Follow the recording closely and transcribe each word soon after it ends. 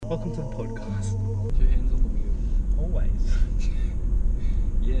Welcome to the podcast. 2 hands on the wheel. Always.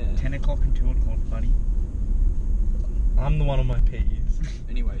 Yeah. 10 o'clock and 2 o'clock, buddy. I'm the one on my P's.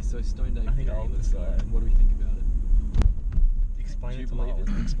 Anyway, so Stoned Ape I think Theory, I'll let's go. decide. What do we think about it? Explain Do it you to believe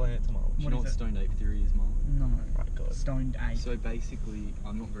Marlon. it? Explain it to Marlon. Do you know What what is it? Stoned Ape Theory is, Marlon? No. Right, go. Stoned ape. So basically,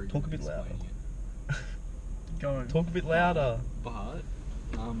 I'm not very Talk good a at bit louder. explaining it. Go. Talk a bit louder. But,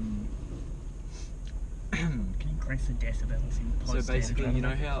 Can you increase the decibels in so post? basically, trying you to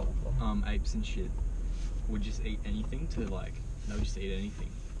know make it how colder. apes and shit would just eat anything to like, they would just eat anything.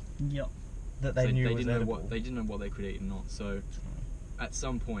 Yep. That they So knew they was didn't edible. know what they didn't know what they could eat and not. So at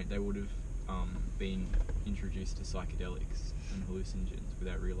some point they would have been introduced to psychedelics and hallucinogens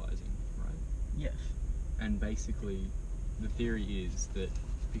without realizing, right? Yes. And basically, the theory is that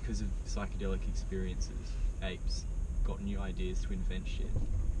because of psychedelic experiences, apes got new ideas to invent shit,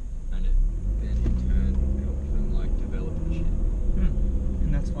 and it then in turn helped them like develop and shit.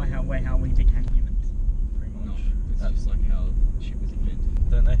 And that's why how we became humans. Pretty No, much. it's just like how shit was invented.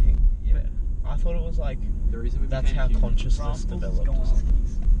 Don't they think? Yeah. I thought it was like The reason we that's became how humans, consciousness Rascals is developed. gone. or something.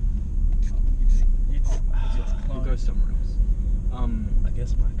 It's we'll go close. somewhere else. I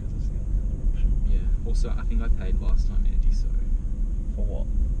guess Macca's is the only other option. Yeah. Also, I think I paid last time, Andy, so For what?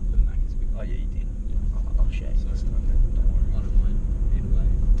 for the Macca's we got. Oh yeah, you did. Yeah. I'll share you So- this time then. Don't I worry. don't mind either way.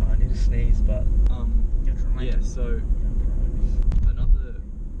 I need to sneeze, but You're trying Yeah. to- So another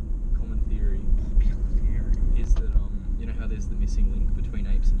common theory is that you know how there's the missing link between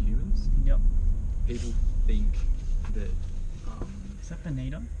apes and humans? Yep. People think that Is that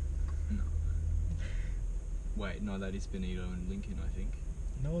Benito? no. Wait, no, that is Benito and Lincoln, I think.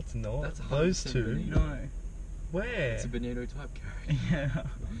 no, it's not. That's 100% Those two. Benito. No. Where? It's a Benito type character. Yeah.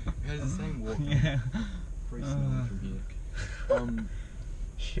 It has the same walk. Yeah. Pretty similar from here.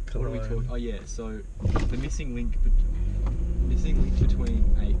 Shit, What are we cologne. talking? Oh yeah, so the missing link between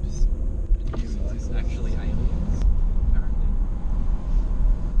apes and humans is actually aliens, apparently.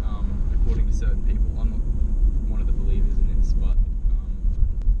 According to certain people, I'm not one of the believers in this, but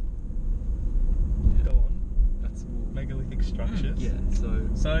yeah, Go on. that's Megalithic structures. yeah. So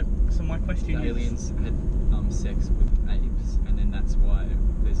So my question the is. aliens had sex with apes, and then that's why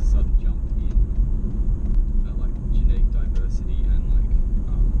there's a sudden jump in like genetic diversity and like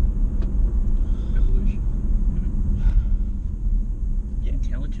evolution. Yeah.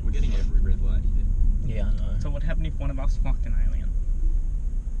 Intelligence. We're getting every red light here. Yeah, I know. So what happened if one of us fucked an alien?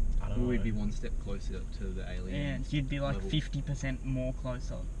 I don't Well, know. we'd be one step closer to the alien. And you'd be like level. 50% more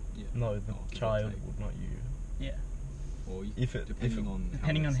closer. Yeah. No, the Oh, give or child take. would, not you. Yeah. Or if depending on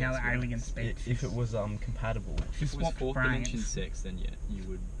Depending on how sex the works. alien speaks. If it was compatible. If you If it was swapped fourth dimension brains. sex, then yeah, you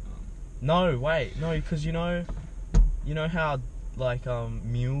would. No, wait, no, because you know how like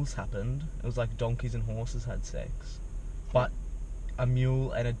mules happened. It was like donkeys and horses had sex, but a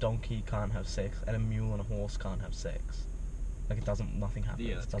mule and a donkey can't have sex, and a mule and a horse can't have sex. Like it doesn't. Nothing happens.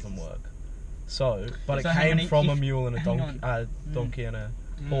 Yeah, it doesn't it's- work. So, but So it hang came on, from a if- mule and a hang donkey, donkey and a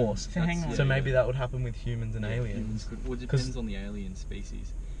horse. So hang on. So maybe that would happen with humans and aliens. Humans could, well, it 'Cause- depends on the alien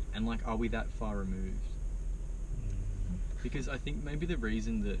species, and like, are we that far removed? Because I think maybe the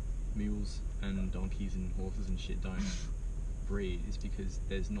reason that mules and donkeys and horses and shit don't breed is because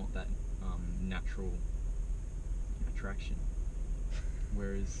there's not that natural attraction.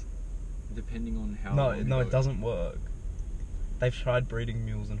 Whereas, depending on how No, long no, ago- it doesn't work. They've tried breeding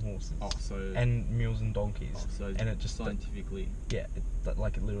mules and horses, Oh, so and mules and donkeys, oh, so and it just scientifically, yeah, it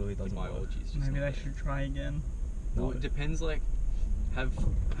literally the doesn't work. biology is just Maybe not they there. should try again. Well, No. it depends. Like, have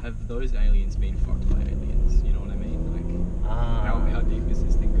those aliens been fucked by aliens? You know what I mean? Like, how deep does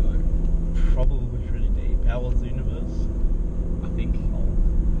this thing go? Probably pretty deep. How old's the universe? I think Old.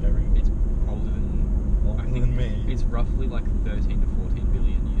 Very. it's older than. Older I think than me. It's roughly like 13 to 14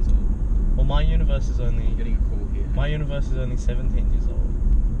 billion years old. Well, my universe is only. I'm getting a call here. My universe is only 17 years old.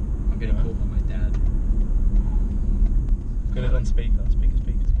 I'm getting Yeah. called by my dad. Got it on speaker. Speaker.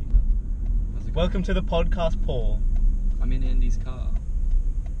 How's it Welcome to the podcast, Paul. going? I'm in Andy's car.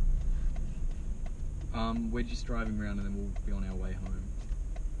 We're just driving around and then we'll be on our way home.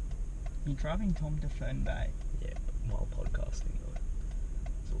 You're driving Tom to Fern Bay. Yeah, but while podcasting, though.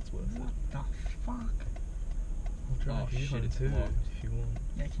 So it's worth What it. the fuck? I'll drive Oh, you shit, home it's too, locked. if you want.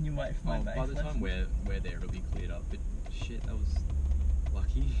 Yeah, can you wait for my bass By the time lesson? we're there, it'll be cleared up. But shit, that was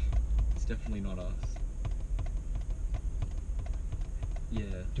lucky. It's definitely not us. Yeah. Do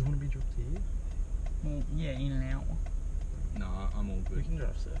you want to be dropped here? Well, yeah, in an hour. No, I'm all good. We can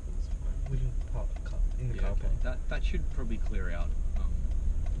drive circles. It's fine. We can park in the Yeah, car okay. park. That should probably clear out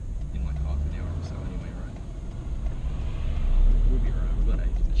in like half an hour or so anyway, right? We'll be alright, we've got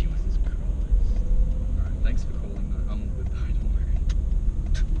ages. Jesus Christ. Alright, thanks for calling though. I'm all good though, don't worry.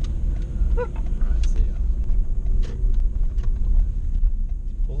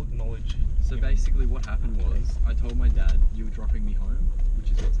 I told my dad you were dropping me home,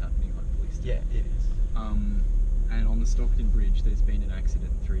 which is what's happening hopefully still. Yeah, it is. And on the Stockton Bridge, there's been an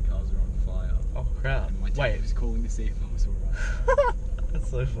accident. 3 cars are on fire. Oh crap! And my dad Wait, was calling to see if I was alright. that's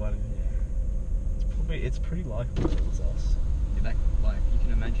so funny. It's pretty likely it was us. Yeah, that, like, you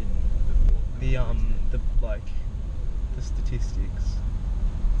can imagine The statistics.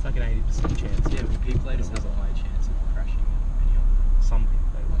 It's like an 80% chance. Yeah, well, P-platers have a higher chance of crashing than any Some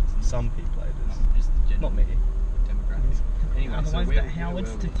people. Like, Some people. just the general Not me. demographic. Anyway, so Otherwise, where how would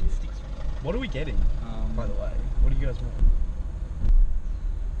were we? statistics? What are we getting? By the way, what do you guys want?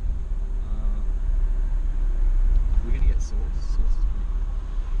 We're gonna get sauce. Sauce is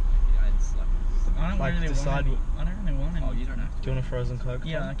pretty. It adds like. I don't Like, really decide- want any. I don't really want any. Oh, you don't have to. Do you want a frozen Coke?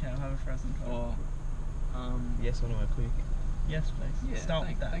 Yeah, Tom? okay, I'll have a frozen Coke. Or, Yes or no, quick. Yes, please. yeah. Start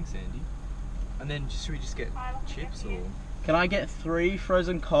with that. Thanks, Andy. And then should we just get chips or? Can I get 3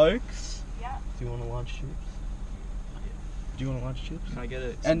 frozen Cokes? Yeah. Do you want a large chips? Do you want a large chips? Can I get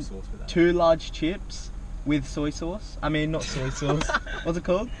some And sauce with that? 2 large chips with soy sauce. I mean, not soy sauce. What's it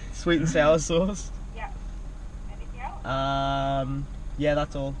called? Sweet and sour sauce. Yeah. Anything else? Yeah,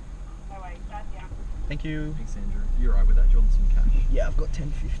 that's all. No worries. That's yeah. Thank you. Thanks, Andrew. You're right with that. Do you want some cash? Yeah, I've got 10.50.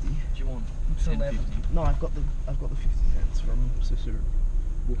 Do you want It's 10.50? 11. No, I've got the 50 cents from Susu.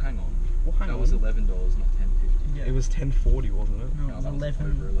 Well, hang on. Well, hang that on. was $11, not $10.50. Yeah. It was 10.40, wasn't it? No, No, it was that was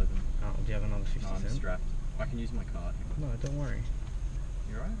 11. over 11. Oh, do you have another 50 No, I'm cents? strapped. I can use my card. Hang on. No, don't worry.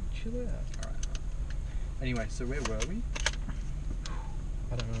 You alright? Chill out. Alright. Anyway, so where were we?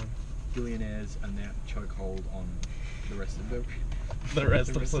 I don't know. Billionaires are now chokehold on the rest of the The rest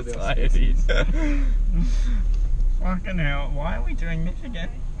of our society. species. Fucking hell, why are we doing this again?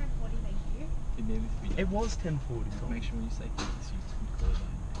 What do you make you? It needed to be done. It was 10.40. Make sure when you say things, you call it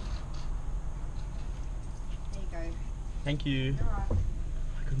There you go. Thank you. Alright.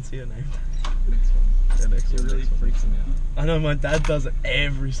 I couldn't see her name. by next one. Yeah, next It one, really next one. freaks them out. I know, my dad does it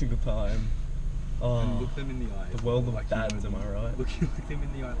every single time. And Oh. look them in the eye. The world of like you know dads, am them. I right? Look them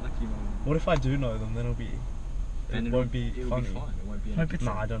in the eye like you know them. What if I do know them? Then it'll be. And It won't be it'll funny. be fine. It won't be Hope anything. it's-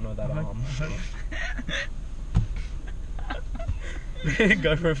 Nah, I don't know that I arm. hope-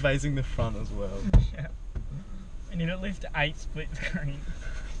 Go for facing the front as well. Yeah. I need at least 8 split screens.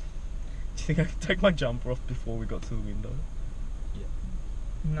 Do you think I could take my jumper off before we got to the window?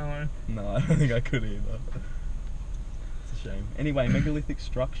 No. No, I don't think I could either. It's a shame. Anyway, megalithic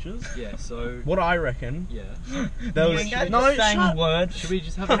structures. Yeah, so. What I reckon. Yeah. That You was ain't got no the same shut- words. Should we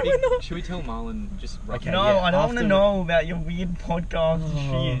just have a Why big. not? Should we tell Marlon just roughly? Okay, No, yeah, I don't want to after know about your weird podcast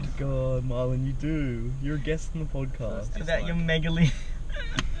Oh shit. God, Marlon, you do. You're a guest on the podcast. First. About your like- megalith.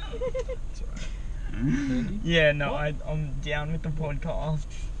 It's alright. Andy? Yeah, no, What? I'm down with the podcast.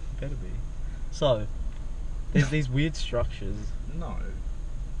 Better be. So, there's these weird structures. No,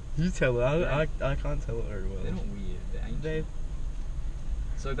 You tell it. I can't tell it very well. they're not weird. They're ancient. They-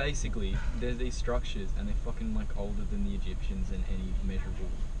 So basically, there's these structures, and they're fucking like older than the Egyptians and any measurable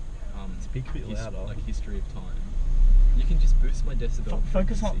Speak a bit louder. like history of time. You can just boost my decibel.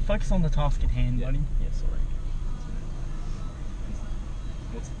 Focus on the task at hand, Yeah. buddy. Yeah, sorry.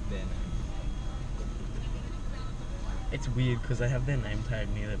 What's their name? It's weird because they have their name tag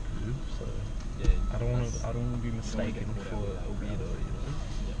near their boob, so Yeah. I don't want that's- to. I don't want to be don't wanna mistaken get for caught out a with that weirdo. crowd. You know.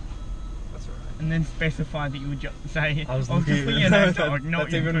 Yeah. That's alright. And then specify that you would say, I was "Oh, looking. just put your name tag, not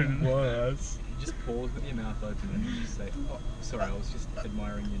That's your even phone." worse. You just pause with your mouth open and you just say, "Oh, sorry, I was just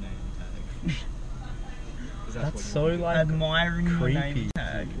admiring your name tag." 'Cause That's what you so wanna do. like Admiring your creepy. name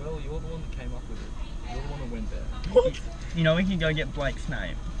tag. Well, you're the one that came up with it. You're the one that went there. What? You know, we could go get Blake's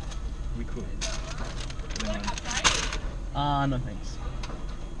name. We could. But then No thanks.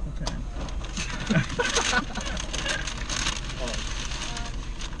 Okay.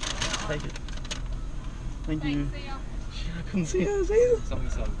 Take it. Thank you. Shit, I couldn't see hers either. something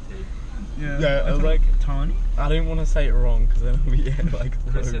started with T. Yeah. Yeah, I was thought- like- Tiny. I didn't want to say it wrong because then it'll be like.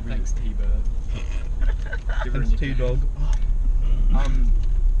 I said thanks, T-Bird. Give her a Thanks, nickname. T-Dog.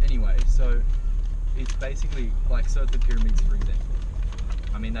 Anyway, so it's basically like the pyramids, for example.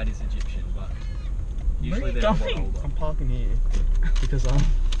 I mean, that is Egyptian, but usually Where are you they're a lot going? older. I'm parking here because I'm.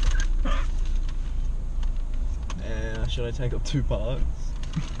 Should I take up 2 parts?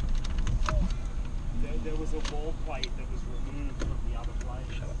 There was a wall plate that was removed from the other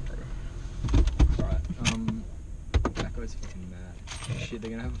place. Shut up, bro. Alright, that guy's fucking mad. Shit,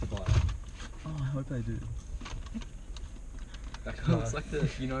 they're gonna have a fight. Oh, I hope they do. That guy looks like the,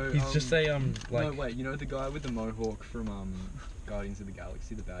 He's just a like. No, wait, you know the guy with the mohawk from Guardians of the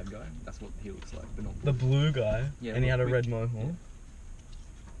Galaxy, the bad guy? That's what he looks like, but not The blue guy, Yeah, and he but had a with- red mohawk. yeah.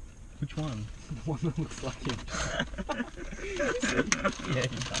 Which one? the one that looks like him. Yeah,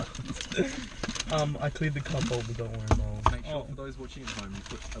 he does. I cleared the cup holder, don't worry, Marlon. Make sure Oh. for those watching at home, you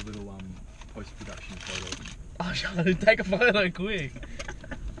put a little post-production photo. Oh, shut take a photo quick.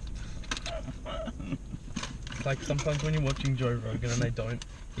 Like sometimes when you're watching Joe Rogan and they don't,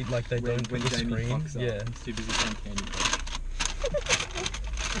 they don't put When the Jamie screen. fucks up, Yeah. he's too busy playing Candy Crush.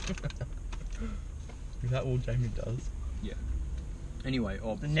 Is that all Jamie does? Anyway,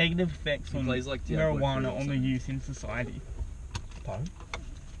 The negative effects he on plays like Diablo 3 or marijuana on the something. youth in society. Pardon?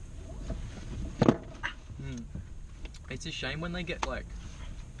 It's a shame when they get like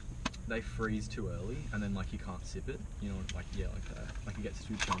they freeze too early and then like you can't sip it. You know, like like that. Like it gets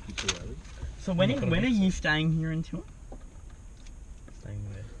too chunky too early. So when not gonna are mix you it. staying here until? Staying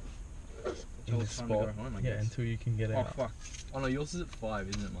there. Till In it's this time to spot. go home, I Yeah, guess. until you can get Oh out. fuck. Oh no, yours is at 5,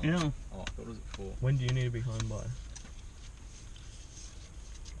 isn't it, Mark? Yeah. Oh, I thought it was at 4. When do you need to be home by?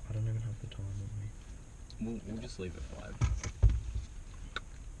 I don't even have the time on me. We'll just leave at 5.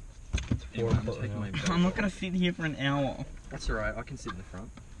 It's 4 Anyway, I'm o'clock taking now. my I'm not gonna sit here for an hour. That's alright, I can sit in the front.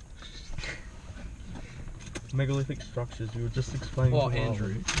 Megalithic structures, you were just explaining Oh, to Marlon.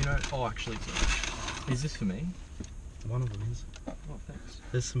 Andrew, actually, is this for me? One of them is. Oh, thanks.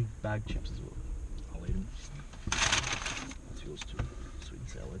 There's some bag chips as well. I'll eat them. That's yours too. Sweet and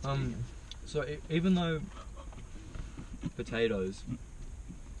sour. It's vegan. So even though potatoes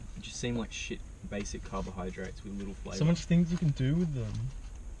just seem like shit, basic carbohydrates with little flavour. So much things you can do with them.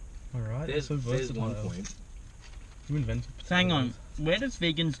 Alright, There's so versatile. one point. You invented potatoes. So hang on, where does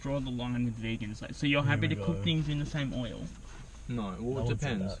vegans draw the line with vegans? Like, so you're Here happy we to cook go. things in the same oil? No, No well, one it said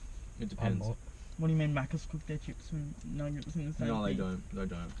depends. that. It I'm depends. not. What do you mean Macca's cook their chips and nuggets in the same No, they thing? don't. They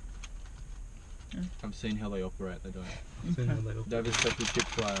don't. Yeah. I've seen how they operate. They don't. Seen how Okay. they look. They have a special chip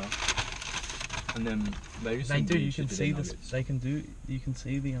fryer, and then they just They do. You can see this. They can do. You can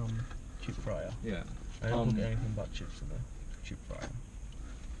see the chip fryer. Yeah, They don't cook Um, anything but chips in the chip fryer.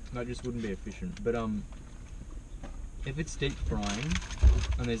 that just wouldn't be efficient. But if it's deep frying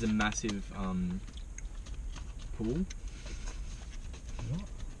and there's a massive pool, What?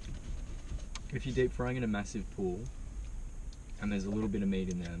 if you're deep frying in a massive pool and there's a little bit of meat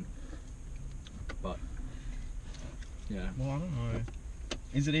in there, but yeah, Well, I don't know.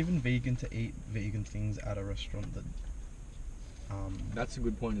 Is it even vegan to eat vegan things at a restaurant that? that's a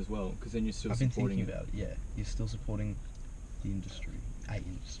good point as well, because then you're still I've been supporting thinking it. about it. Yeah, you're still supporting the industry, a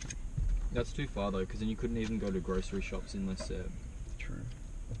industry. That's too far though, because then you couldn't even go to grocery shops unless they're True.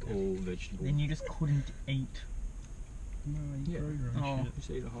 Okay. all vegetable. Then you just couldn't eat. No, you Yeah. grow your own Oh. shit.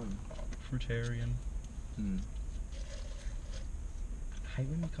 Just eat at home. Fruitarian. Hmm. I hate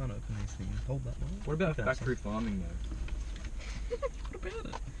when you can't open these things. Hold that one. What about That's factory farming though? What about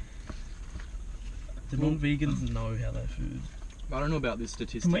it? Do non-vegans know how their food? I don't know about this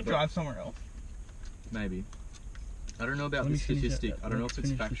statistic. Can we but drive somewhere else? Maybe. I don't know about Let me this finish that- statistic. I don't know let's if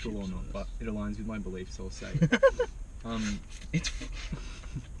it's finish the factual or chips not, but first. it aligns with my beliefs, so I'll say. It's.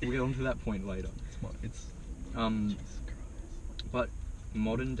 We'll get on to that point later. It's. Um, Jesus Christ. but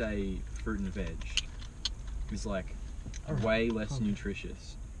modern day fruit and veg is like Alright, way less calm down.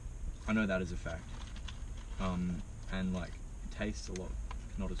 nutritious. I know that as a fact. And like tastes a lot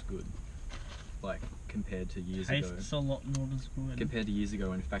not as good. Like compared to years ago. Tastes a lot not as good. Compared to years ago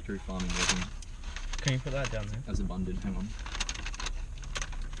when factory farming wasn't Can you put that down there? as abundant. Hang on.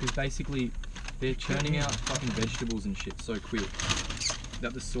 Because basically, they're churning out fucking vegetables and shit so quick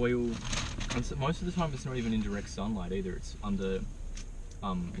that the soil, and so most of the time it's not even in direct sunlight either. It's under,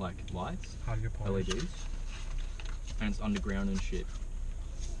 like lights, Hydroponics. LEDs, and it's underground and shit.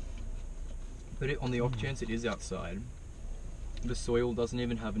 But on the off chance it is outside, the soil doesn't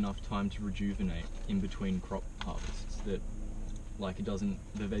even have enough time to rejuvenate in between crop harvests. That, like, it doesn't.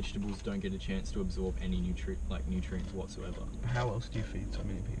 The vegetables don't get a chance to absorb any nutrients whatsoever. How else do you feed so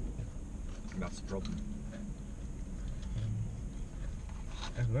many people? That's the problem.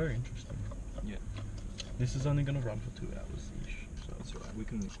 That's very interesting. Yeah. This is only going to run for 2 hours each. So That's alright. We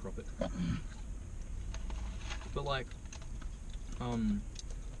can crop it. But like,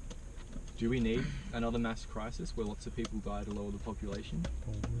 do we need another mass crisis where lots of people die to lower the population?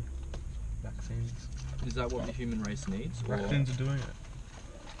 probably vaccines. Is that what the human race needs, Vaccines are doing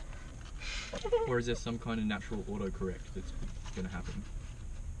it. or is there some kind of natural autocorrect that's going to happen?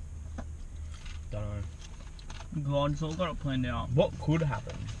 Don't know. God's all got it planned out. What could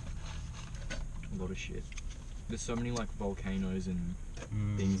happen? A lot of shit. There's so many like volcanoes and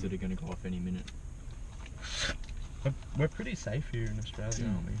things that are going to go off any minute. We're pretty safe here in Australia, Yeah.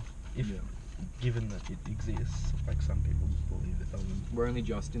 aren't we? If Yeah. given that it exists, like some people believe it doesn't. We're only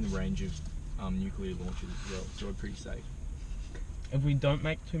just in the range of nuclear launches as well, so we're pretty safe. If we don't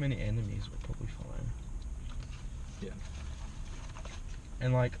make too many enemies, we're probably fine. Yeah.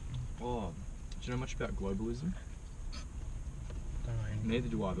 And like, Oh, Do you know much about globalism? Don't know anything. Neither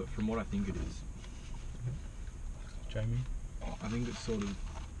do I, but from what I think it is, Jamie? I think it's sort of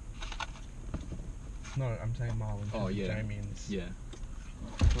No, I'm saying Marlon. Oh, yeah. Jamie in this. yeah.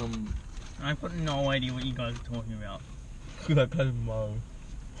 I've got no idea what you guys are talking about. That plays Mo.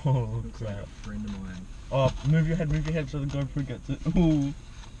 Oh Looks like crap. a friend of mine. Oh, move your head so the GoPro gets it. Ooh.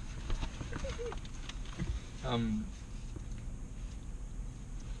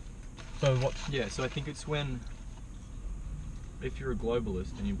 So what? Yeah, so I think it's when, if you're a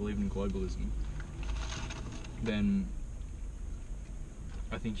globalist and you believe in globalism, then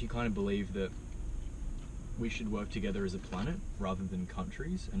I think you kind of believe that we should work together as a planet rather than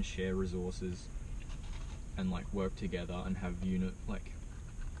countries and share resources and like work together and have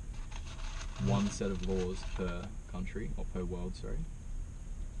one set of laws per country or per world, sorry.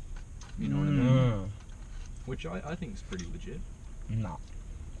 You know what I mean? Which I think is pretty legit. Nah.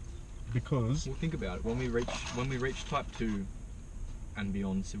 Because Well, think about it. When we reach type 2 and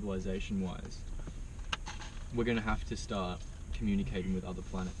beyond civilization wise, we're going to have to start communicating with other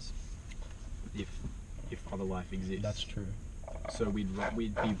planets if other life exists. that's true. So we'd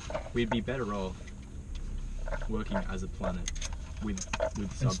be better off working as a planet with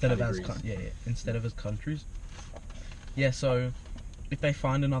Instead of as subcategories. instead of as countries. Yeah, so if they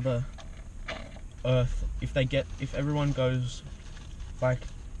find another Earth, if everyone goes like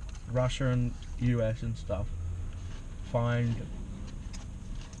Russia and US and stuff, find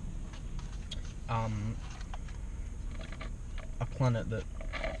a planet that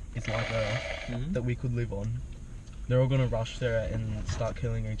is like Earth Mhm. that we could live on, they're all gonna rush there and start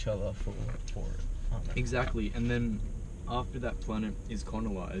killing each other for it, aren't they? Exactly, and then after that planet is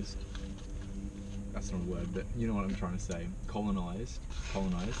colonized, that's not a word, but you know what I'm trying to say. Colonized.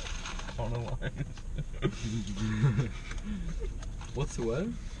 What's the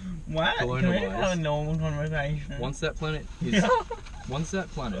word? What? Can we just have a normal conversation? Once that planet is Oh,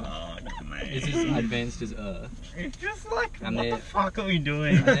 is as advanced as Earth, It's just like, And what they're- the fuck are we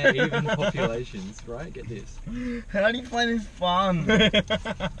doing? and they're even populations, right? Get this. How do you find this fun?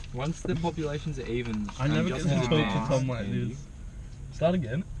 Once the populations are even, I and never just get as to talk to advanced, Tom like Andy, this. Start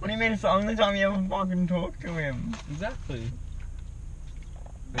again. What do you mean it's the only time you ever fucking talk to him? Exactly.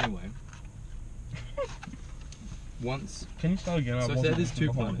 Anyway, once Can you start again? I So wasn't say there's listening two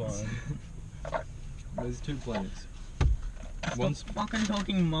the whole planets. time. There's 2 planets. Stop Once fucking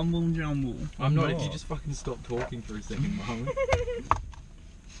talking mumble jumble. I'm not. If not. you just fucking stop talking for a second, Marlon.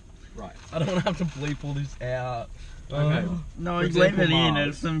 Right. I don't want to have to bleep all this out. Okay. No, For leave example, it in. Mars.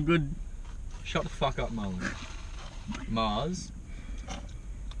 It's some good. Shut the fuck up, Marlon. Mars.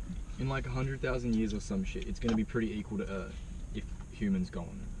 In like 100,000 years or some shit, it's gonna be pretty equal to Earth if humans go on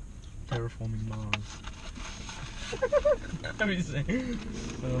it. Terraforming Mars. Have you seen?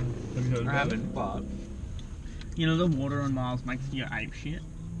 Have you heard I about haven't, but You know, the water on Mars makes you ape shit. it?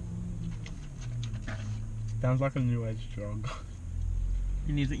 Sounds like a new age drug.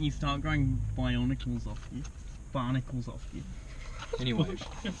 And is it you start growing bionicles off you? Barnacles off you. anyway,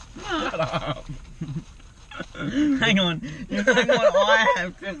 Shut up. Hang on. You're saying what I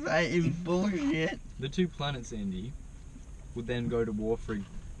have to say is bullshit. the 2 planets, Andy, would then go to war for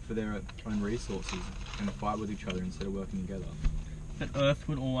their own resources and fight with each other instead of working together. But Earth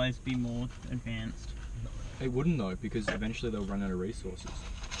would always be more advanced. It wouldn't though, because eventually they'll run out of resources.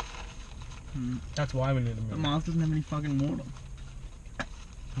 That's why we need a But moon. Mars doesn't have any fucking water.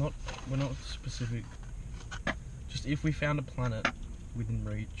 We're not specific. Just if we found a planet within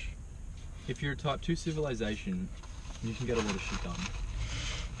reach. If you're a type 2 civilization, you can get a lot of shit done.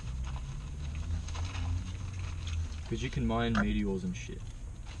 Because you can mine meteors and shit.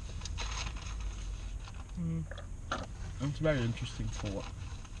 That's a very interesting thought.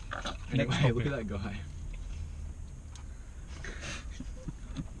 Anyway, Next look topic. at that guy.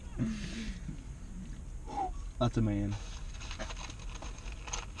 That's a man.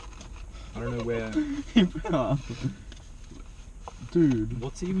 I don't know where. Dude,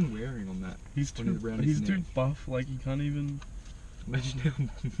 What's he even wearing on that? he's When too he's around his he's too neck. buff. Like he can't even. Imagine how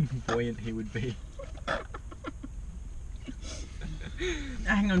buoyant he would be.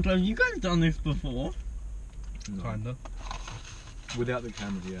 Hang on, Clive, you guys done this before? No. Kinda. Without the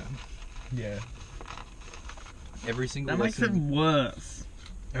camera, yeah. Yeah. Every single That makes it lesson, worse.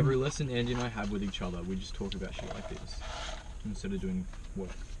 every lesson Andy and I have with each other, we just talk about shit like this instead of doing work.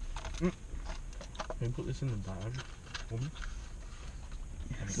 Can you put this in the bag for me?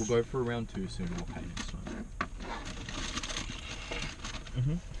 We'll go for round 2 soon. I'll pay next time.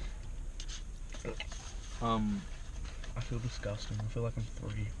 I feel disgusting. I feel like I'm 3.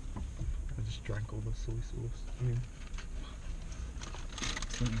 I just drank all the soy sauce. I mean,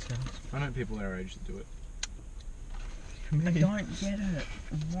 Lily's house. I know people our age that do it. I don't get it.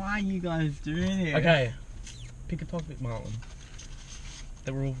 Why you guys do this? Okay, pick a topic, Marlon,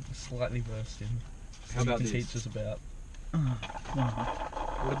 that we're all slightly versed in. So How about you can this? teach us about. Oh, wow.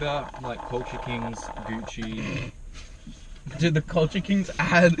 What about like Culture Kings, Gucci? Dude, the Culture Kings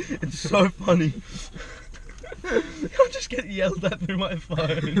ad, it's so funny. I'll just get yelled at through my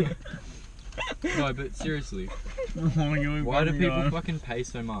phone. No, but seriously, Oh, you're why do funny, people though. fucking pay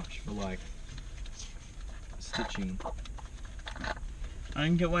so much for like stitching? I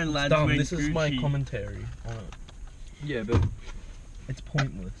don't get why lads Dumb, wear this is my Gucci. commentary on it. Yeah, but It's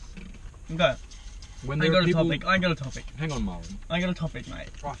pointless. Okay, when I there got are a people, topic. I got a topic. hang on, Marlon. I got a topic, mate.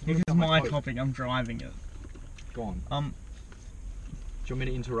 Oh, I forgot This is about my coat. topic. I'm driving it. Go on. Um, Do you want me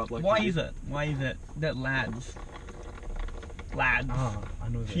to interrupt? Like, why you is did? it? Why is it that lads Ah, I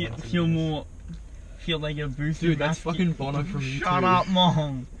know the answer to feel this. more feel they get a boost? Dude, in that's fucking Bono from YouTube. Shut up,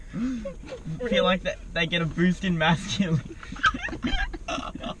 Mom. Feel like that they get a boost in masculinity.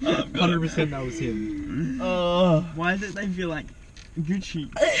 100% that was him. Why is it they feel like Gucci,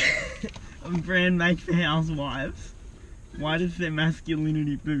 a brand made for housewives? Why does their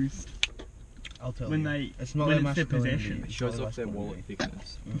masculinity boost I'll tell when you. they It's not when their it's their masculinity. possession? It It's shows not off their wallet masculinity.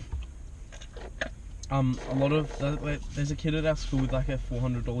 thickness. A lot of there's a kid at our school with like a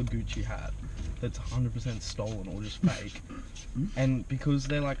 $400 Gucci hat that's 100% stolen or just fake, and because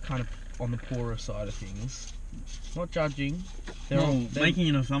they're like kind of on the poorer side of things, not judging, they're Making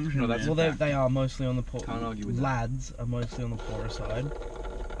an assumption. No, that's there. well they are mostly on the poor. Can't argue with that. Lads are mostly on the poorer side.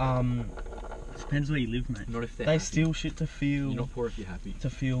 Depends where you live, mate. Not if they're They happy. steal shit to feel You're not poor if you're happy.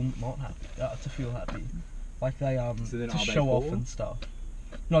 not happy, to feel happy, like they So then to are they show off poor? and stuff.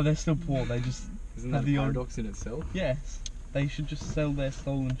 No, they're still poor. They just Isn't have that a the odd- paradox in itself? yes, they should just sell their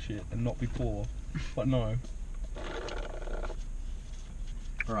stolen shit and not be poor. But no,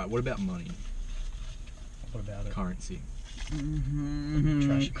 Alright, what about money? what about it? Currency.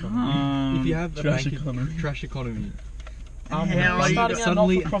 Trash economy. If you have a Trash bank economy. trash economy, How we're are you starting our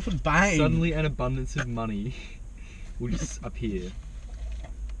suddenly- not-for-profit bang. suddenly an abundance of money will just appear.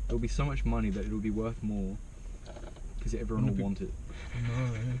 There'll be so much money that it'll be worth more because everyone will want it.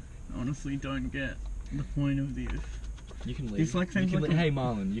 No. honestly don't get the point of this. You can leave. It's like You things can like le- a- hey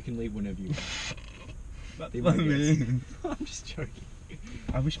Marlon, you can leave whenever you want. That's Be what my I guest. mean. I'm just joking.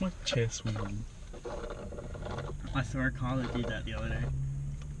 I wish my chest was. I saw a car that did that the other day.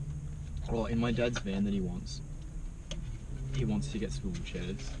 Well, in my dad's van that he wants to get swivel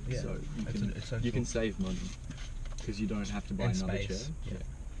chairs, Yeah, so it's you essential. can save money because you don't have to buy And another space, chair. yeah.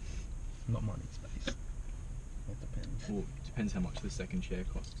 Not money, space. It depends. Well, depends how much the second chair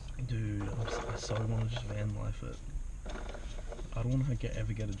costs. Dude, I so want to just van life it. I don't want to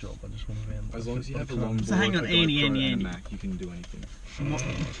ever get a job. I just want to van life As long it, as you but have I a long can't. So hang board, on, a GoPro, Andy, and a Andy. Mac, you can do anything.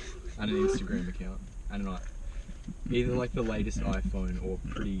 And an Instagram account, and either like the latest iPhone or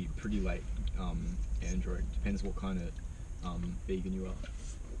pretty late Android. Depends what kind of vegan you are.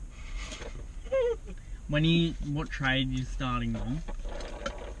 What trade you starting on?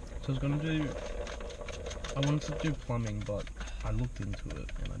 So I was gonna do. I wanted to do plumbing, but I looked into it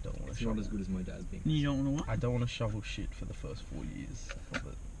and I don't want to It's shovel. not as good as my dad's being. You don't want to what? I don't want to shovel shit for the first 4 years of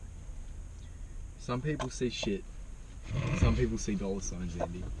it. Some people see shit. Some people see dollar signs,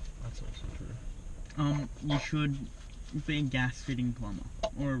 Andy. That's also true. You should be a gas fitting plumber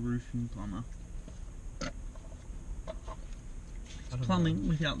or a roofing plumber. I don't Plumbing know.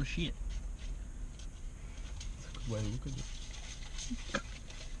 without the shit. That's a good way to look at it.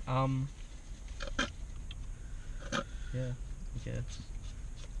 Yeah, I guess.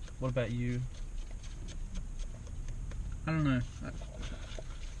 What about you? I don't know.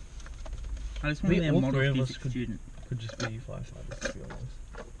 I just want to be a all model three of us physics could- student. Could just be firefighters, to be honest.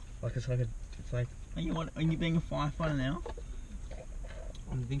 Like it's like Are you being a firefighter now?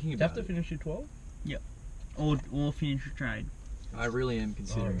 I'm thinking you have about to it. finish your 12. Or finish a trade? I really am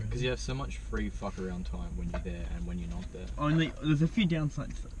considering it because really? you have so much free fuck around time when you're there and when you're not there. Only there's a few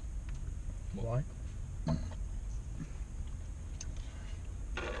downsides though. Why?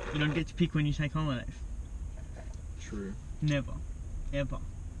 You don't get to pick when you take holidays. True. Never. Ever.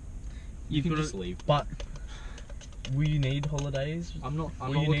 You You've can got just to, leave. But will you need holidays? I'm not Will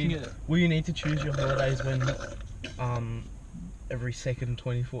you looking need- at. Will you need to choose your holidays when every second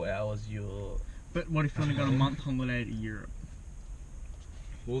 24 hours you're but what if you want to go on a month holiday to Europe?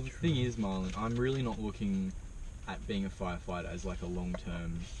 Well, the thing is, Marlon, I'm really not looking at being a firefighter as like a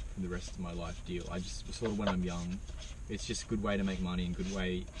long-term, for the rest of my life deal. I just sort of when I'm young, it's just a good way to make money and good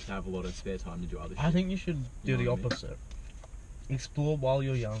way to have a lot of spare time to do other shit. I think you should do You know the what I mean? opposite. Explore while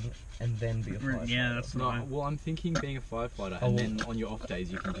you're young, and then be a firefighter. Yeah, that's No, right. well, I'm thinking being a firefighter, Oh, and well- then on your off days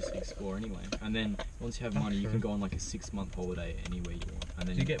you can just explore anyway. And then once you have money, you true. can go on like a 6-month holiday anywhere you want, and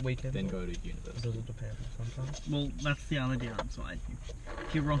then Do you get weekends? then off? go to Or does university. it depend sometimes? Well, that's the other downside.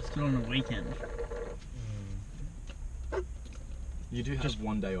 If you're rostered on a weekend, You do have Just-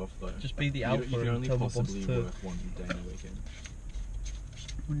 1 day off though. Just be the You alpha can and only tell the boss possibly to. work 1 day in a weekend.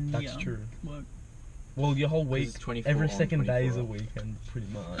 That's true. Work. Well, your whole 'Cause week, it's 24 every on, second day is a 24 off. weekend, pretty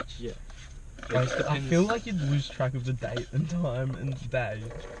much. Yeah. Like, It I depends- feel like you'd lose track of the date and time and day,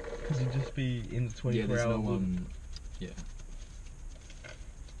 because you'd just be in the 24 yeah, there's hour no loop. yeah.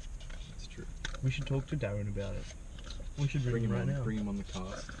 That's true. We should talk to Darren about it. We should ring him right now. Bring him on the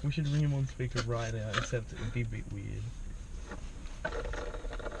cast. We should ring him on speaker right now, except it'd be a bit weird.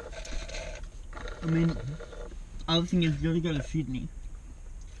 I mean, other thing is you gotta go to Sydney.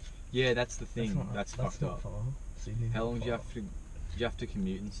 Yeah, that's the thing. That's fucked not up. far. Sydney's How not long do you far. have to? Do you have to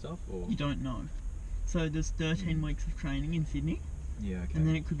commute and stuff, or? You don't know. So there's 13 weeks of training in Sydney, Yeah, okay. and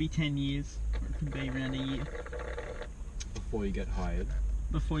then it could be 10 years, or it could be around a year Before you get hired.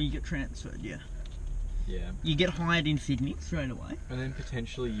 before you get transferred. Yeah, Yeah. you get hired in Sydney straight away. And then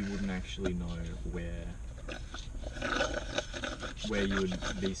potentially you wouldn't actually know where you would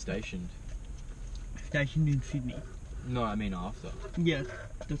be stationed. Stationed in Sydney. No, I mean after. Yeah,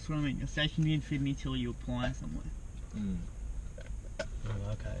 that's what I mean. You're stationed in Sydney till you apply somewhere. Mm,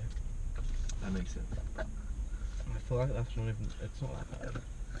 Oh, okay. that makes sense. I feel like that's not even. It's not that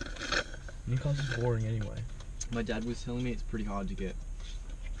bad. Newcastle's boring anyway. My dad was telling me it's pretty hard to get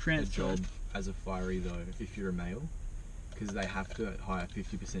a Transferred. job as a fiery though if you're a male, because they have to hire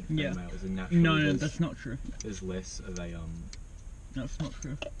 50% Yeah. females, and naturally No, that's not true. there's less of a That's not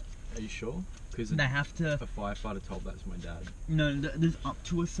true. Are you sure? Because They have to. a firefighter told that to my dad. No, there's up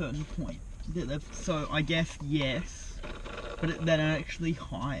to a certain point. So I guess yes, but they don't actually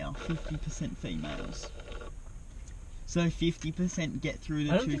hire 50% females. So 50% get through I the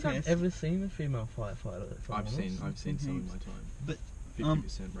don't two think I've tests. ever seen a female firefighter. If I'm I've seen honest. some in my time. But,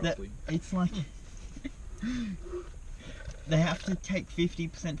 50% that- roughly. It's like they have to take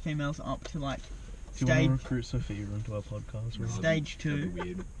 50% females up to like Do you want to stage recruit Sophia into our podcast? No, Stage that'd be 2.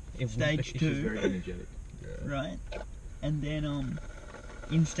 weird. It would Stage be. She's 2. very energetic. Yeah. right? And then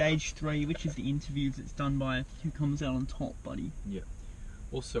in stage 3, which is the interviews, it's done by who comes out on top, buddy.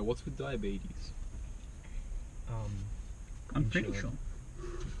 Also, what's with diabetes? I'm pretty sure.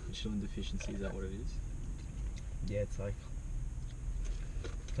 Insulin. Insulin deficiency, is that what it is? Yeah, it's like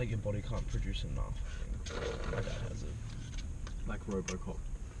your body can't produce enough. I think. My dad has it. Like Robocop.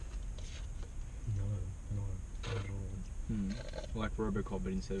 No, not at all. Like Robocop,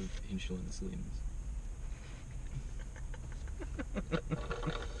 but instead of insulin, it's limbs.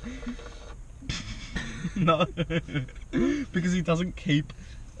 No, because he doesn't keep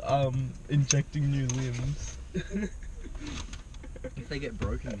injecting new limbs. If they get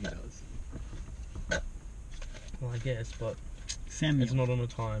broken, he does. Well, I guess, but Samuel. it's not on a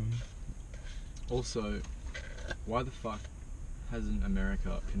time. Also, why the fuck hasn't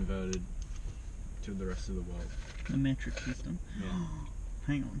America converted to the rest of the world? The metric system. Yeah.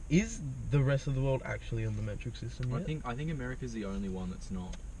 Hang on. Is the rest of the world actually on the metric system yet? I think America's the only one that's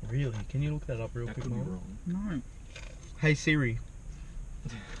not. Really? Can you look that up real That quick, could be Marlon? wrong. No. Hey Siri,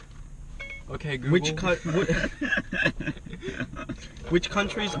 Okay, Google.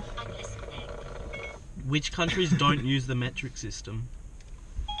 which countries don't use the metric system?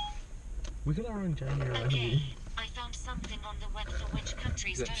 We got our own Jamie around here. Okay, I found something on the web for which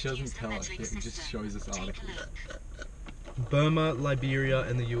countries That don't she doesn't use the tell us, metric it system. just shows us Take articles. a look. Burma, Liberia,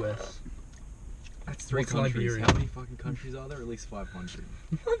 and the US. That's 3 What's countries. Liberia? How many fucking countries are there? At least 500.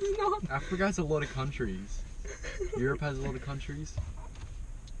 That's not. Africa has a lot of countries. Europe has a lot of countries.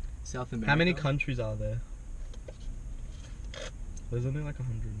 South America. How many countries are there? There's only like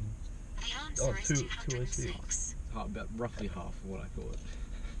 100. The answer Oh, is 206. About roughly half of what I thought.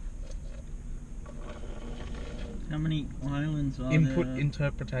 How many islands are Input there?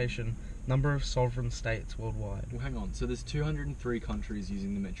 interpretation. Number of sovereign states worldwide. Well, hang on. So there's 203 countries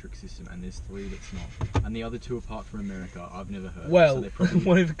using the metric system, and there's 3 that's not. And the other 2, apart from America, I've never heard. Well, so they're probably,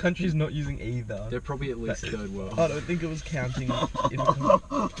 what if a country's not using either? they're probably at least third world. I don't think it was counting.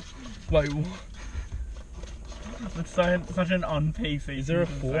 Wait, what? It's such an on-PC. Is there a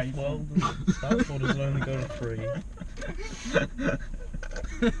 4th world stuff, or does it only go to 3?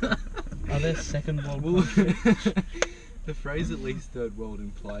 Are there 2nd world Well, countries? the phrase "at least third world"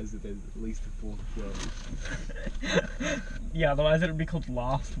 implies that there's at least a 4th world. Yeah, otherwise it would be called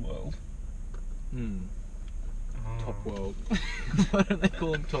Last World. Top world. Why don't they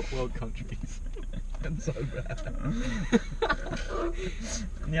call them top world countries? It's so bad.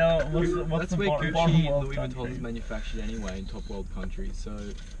 Yeah, what's That's the where bottom Gucci world Louis country? Vuitton's manufactured anyway in top world countries. So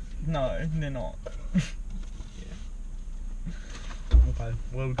No, they're not. yeah. Okay,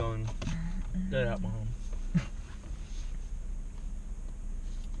 where we going? Get out, Mom.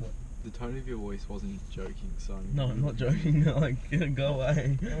 The tone of your voice wasn't joking, so No, I'm not joking. Like, go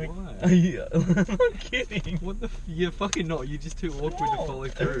away. Why? I'm not kidding. What the? You're fucking not. You're just too awkward to follow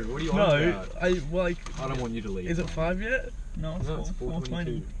through. What are you on No, about? I like. I don't want you to leave. Is it 5 yet? No, it's, No, it's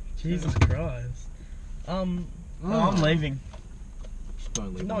 4:20. 4:22. Jesus Christ. Oh, I'm leaving.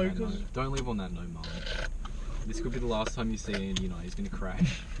 Don't leave No, on that 'cause- note. Don't leave on that note, Marlon. This could be the last time you see Andy. You know he's gonna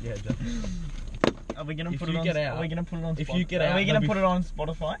crash. Yeah, definitely. Are we gonna If put you it on? get out- Are we gonna put it on? if Spot- you get are out, we gonna there'll put be- it on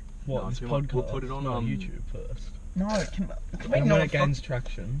Spotify? What, No, this so we'll podcast? put it on, No, um, YouTube first. No, can we And not? when it gains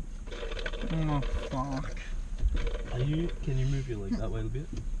traction. Oh fuck. Can you move your leg that way a bit?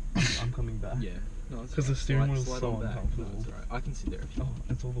 I'm coming back. Yeah. No, it's 'Cause the alright. steering Slide- wheel's slide so on back. uncomfortable. No, it's alright. I can sit there if you Oh, want.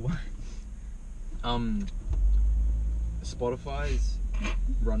 it's all the way. Spotify's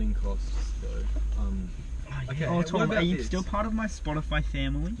running costs though. Okay. Oh what Tom, about are you this? still part of my Spotify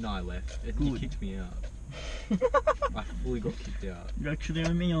family? No, I left. You Good. kicked me out. I fully got kicked out. You actually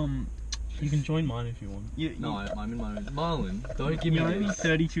owe me You can join mine if you want. No, I'm in my own. Marlon, don't give me you owe me this.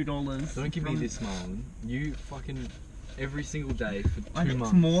 $32. Don't give me this, Marlon. You fucking every single day for 2 It's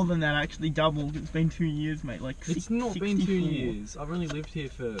months. more than that, actually doubled. It's been 2 years, mate. Like It's not been 2 64. years. I've only lived here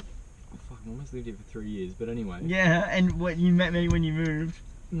for. Oh, fuck, I almost lived here for 3 years. But anyway. Yeah, and what you met me when you moved.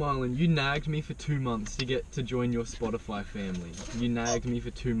 Marlon, you nagged me for 2 months to get to join your Spotify family. You nagged me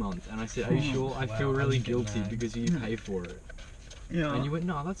for 2 months, and I said, "Are you sure?" I Wow, feel I really didn't get guilty nagged. because you pay for it. Yeah. And you went,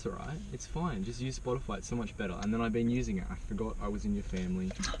 "No, that's alright. It's fine. Just use Spotify. It's so much better." And then I've been using it. I forgot I was in your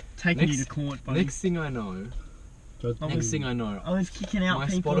family. Taking you next- to court, buddy. Next thing I know, next thing I know, I was kicking out my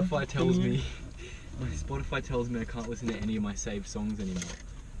people. Spotify tells for you. me, my Spotify tells me I can't listen to any of my saved songs anymore.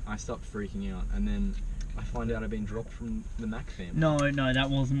 I start freaking out, and then I find out I've been dropped from the Mack family. No, that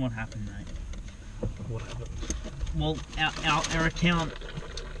wasn't what happened, mate. What happened? Well, our account.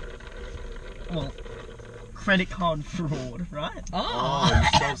 Well, credit card fraud, right? Oh,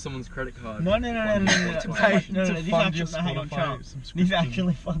 you stole someone's credit card. No. Fund your Spotify. Pay No, to this fund actually, your hang on, Spotify Charles. This subscription.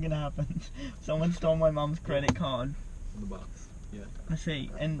 actually fucking happened. Someone stole my mum's credit card. The bucks. Yeah. I see,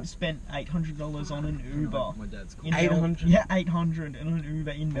 and spent $800 on an Uber. My dad's In cool. Mel- 800? Yeah, 800 on an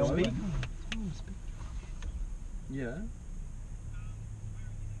Uber in Melbourne. Yeah.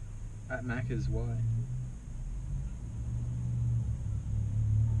 At Macca's, why?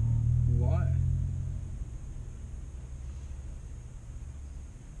 Why?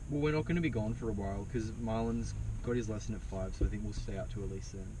 Well, we're not going to be gone for a while because Marlon's got his lesson at 5, so I think we'll stay out to at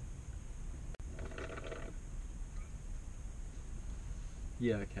least then.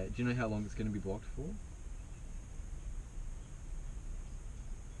 Yeah, okay. Do you know how long it's going to be blocked for?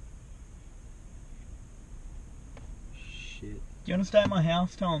 Shit. Do you want to stay at my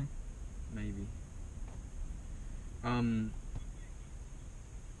house, Tom? Maybe.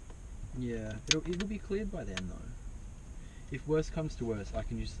 Yeah, it'll be cleared by then though. If worse comes to worse, I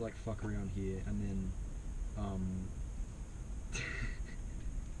can just like fuck around here and then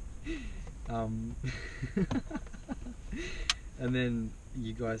and then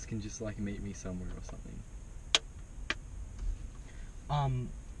you guys can just like meet me somewhere or something.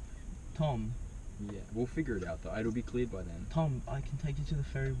 Tom, Yeah, we'll figure it out though. It'll be cleared by then. Tom, I can take you to the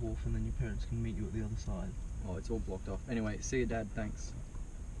ferry wharf and then your parents can meet you at the other side. Oh, it's all blocked off. Anyway, see you, Dad. Thanks.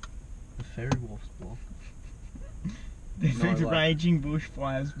 The ferry wharf's blocked. There's No, like, raging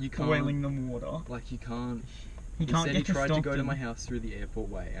bushfires you can't- boiling the water. Like you can't. He He can't said get he to tried to go to Stockton. my house through the airport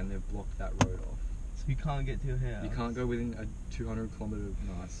way, and they've blocked that road off. So you can't get to your house. You can't go within a 200 kilometer.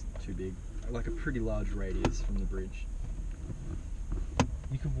 No, it's too big. Like a pretty large radius from the bridge.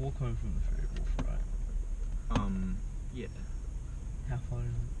 You could walk home from the ferry wharf, right? Yeah, How far is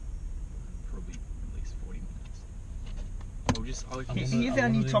it? probably at least 40 minutes. I'll I Here's wanna- I our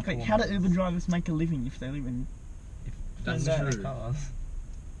new wanna topic. How do inform Uber drivers make a living if they live in... That's Don't true. have cars.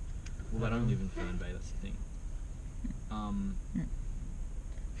 Well, they don't live in Fan Bay. That's the thing.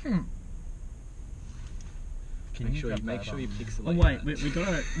 Can Make sure grab you make that, sure you um, pixelate. Oh wait, that. we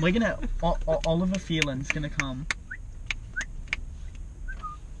gotta... We're gonna... Oliver Phelan's gonna come.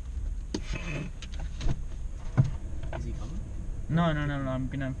 Is he coming? No, I'm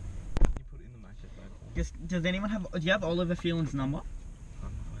gonna... You put it in the match at back. Does anyone have... Do you have Oliver Phelan's number?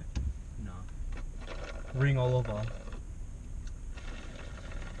 No. Ring Oliver.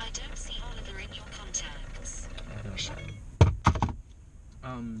 I don't see Oliver in your contacts. I don't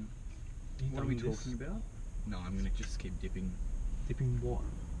know. What are we talking about? No, I'm gonna just keep dipping. Dipping what?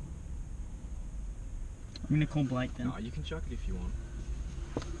 I'm gonna call Blake then. No, you can chuck it if you want.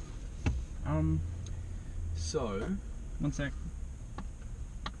 So, 1 sec.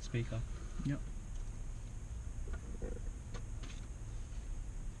 Speaker. Yep.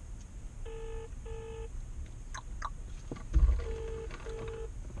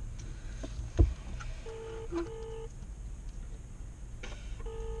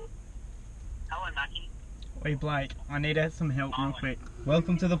 Hello, Mackie. Wait, Blake, I need some help real quick.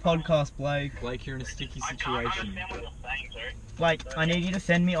 Welcome to the podcast, Blake. Blake, you're in a sticky I can't situation. understand what you're saying, sir. Blake, I need you to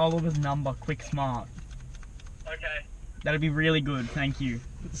send me Oliver's number, quick smart. Okay. That'd be really good, thank you.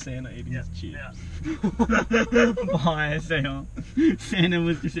 Santa eating his chips. Yeah. Bye, see ya. Santa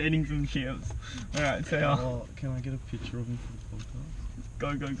was just eating some chips. Alright, see ya. Oh, can I get a picture of him for the podcast?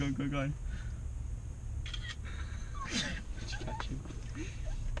 Go, go, go, go, go. Did you catch him?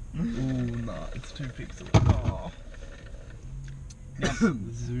 Ooh, nah, it's 2 pixels. Oh. Now, The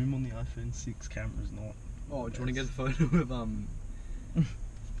zoom on the iPhone 6 camera is not. Oh, do you want to get a photo of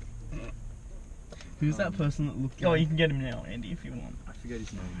Who's that person that looked oh, like? you can get him now, Andy, if you want. I forget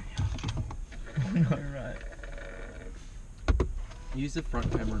his name. Oh, no, right. Use the front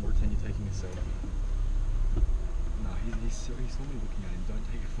camera and pretend you're taking a selfie. No, he saw me looking at him. Don't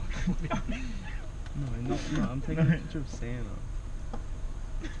take a photo of him. No, I'm taking a picture of Santa.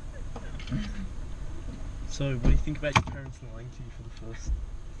 So, what do you think about your parents lying to you for the first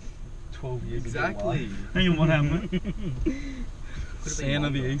 12 years Exactly. of your life? Hey, what happened? Santa,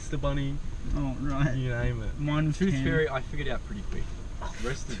 the longer. Easter Bunny, Oh, right. you name it. Mine was Tooth 10. Fairy, I figured out pretty quick. The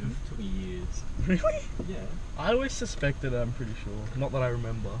rest of them took me years. Really? Yeah. I always suspected it, I'm pretty sure. Not that I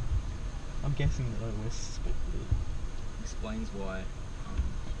remember. I'm guessing that I always suspected it. Explains why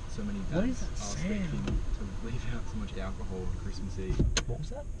so many What dads is that are sound? expecting to leave out so much alcohol on Christmas Eve. What was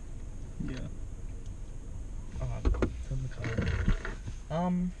that? Yeah. Oh, turn the car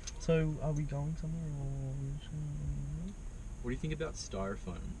on. So are we going somewhere or? What do you think about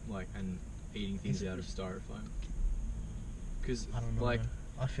styrofoam, like, and eating things Is it- out of styrofoam? Because, I don't know. like,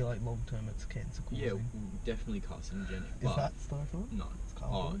 I feel like long term it's cancer causing. yeah, definitely carcinogenic. Is but that styrofoam? no, It's oh,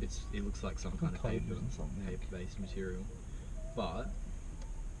 cardboard? it looks like some kind of Cardboard paper, and something. paper-based material. But,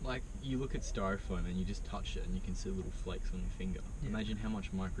 like, you look at styrofoam and you just touch it and you can see little flakes on your finger. Yeah. Imagine how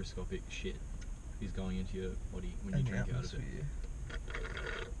much microscopic shit is going into your body when you And the drink out of it. atmosphere.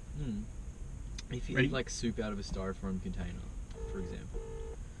 If you Ready? eat like soup out of a styrofoam container, for example.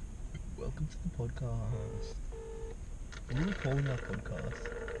 Welcome to the podcast. What are you calling our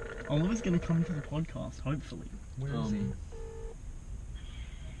podcast? Oliver's gonna come to the podcast, hopefully. Where is he?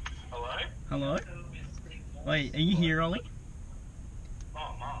 Hello? Hello? Wait, are you here, Ollie?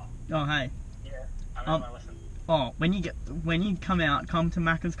 Oh, Mark. Oh, hey. Yeah. I'm Um, in my lesson. Oh, when you come out, come to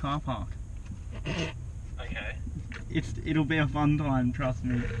Macca's car park. Okay. It'll be a fun time, trust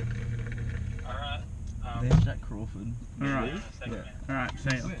me. Alright. There's Jack Crawford. Alright. Yeah. Alright,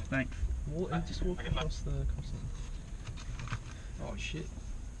 see ya. Where? Thanks. Just walk across the crossing. Oh shit.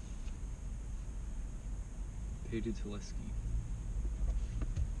 Peter Teleski.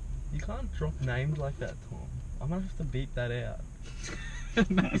 You can't drop names like that, Tom. I might have to beep that out.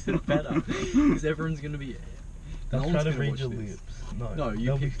 Makes it better. Because everyone's gonna be. They'll no try one's to gonna read watch your this. lips. No, No, you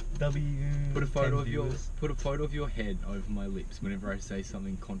they'll be, pick- they'll be Put a 10 photo of your viewers. head over my lips whenever I say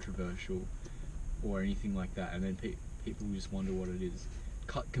something controversial or anything like that, and then people will just wonder what it is.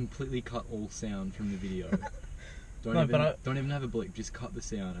 Completely cut all sound from the video. Don't No, even but don't even have a bleep. Just cut the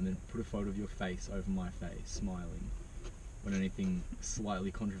sound and then put a photo of your face over my face, smiling, when anything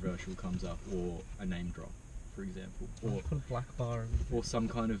slightly controversial comes up, or a name drop, for example, I'll or put a black bar. or some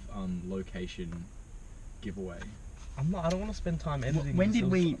kind of location giveaway. I don't want to spend time editing. when this. did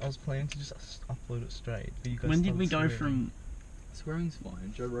we- I was planning to just upload it straight. But you guys When did started we go swearing. from? Swearing's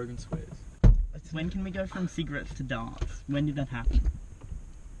fine. Joe Rogan swears. When can we go from cigarettes to darts? When did that happen?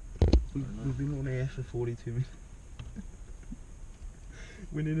 We've been on air for 42 minutes.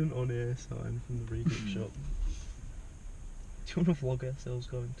 We need an on-air sign from the Regent shop. Do you want to vlog ourselves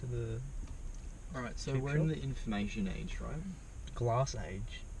going to the Alright, so Chip we're in shop? the information age, right? glass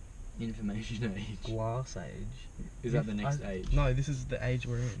age? Information age. Glass age. Is that the next age? No, this is the age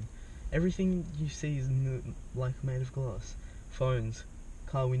we're in. Everything you see is like made of glass. Phones,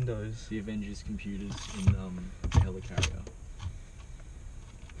 car windows. The Avengers computers in the helicarrier.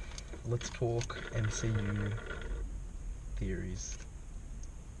 Let's talk MCU theories.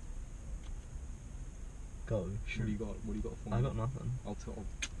 Go. What do you got? What do you got for me? I got nothing.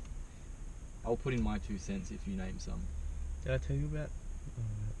 I'll put in my 2 cents if you name some. Did I tell you about?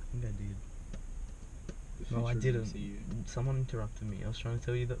 I think I did. The No, I future of didn't. MCU. Someone interrupted me. I was trying to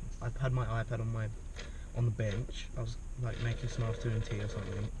tell you that I had my iPad on the bench. I was like making some afternoon tea or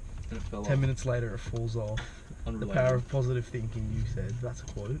something, And it fell 10 off. minutes later, it falls off. The Unrelated. power of positive thinking, you said. That's a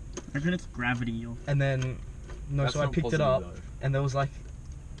quote. I reckon it's gravity. Or And then, no, That's so I not picked it positive, up, though. and there was like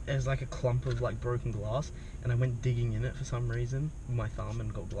a clump of like broken glass, and I went digging in it for some reason with my thumb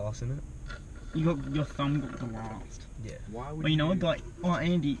and got glass in it. you got your thumb got glassed. Yeah, Why would Well, you know what? Like, oh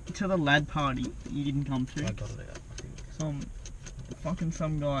Andy, to the lad party that you didn't come to. I got it out. I think.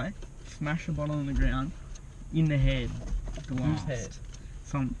 Some guy smashed a bottle on the ground in the head. Glass. Whose head?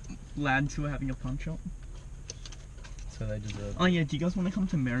 Some lads who were having a punch up. So they deserve. Oh yeah, do you guys want to come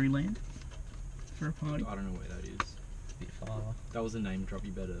to Maryland for a party? I don't know where that is. A bit far. That was a name drop.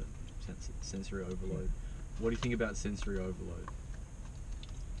 You better sensory overload. What do you think about sensory overload?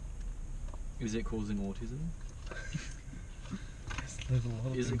 Is it causing autism? There's a lot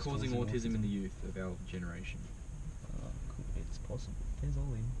of Is it things causing autism in the youth of our generation? Cool. It's possible. There's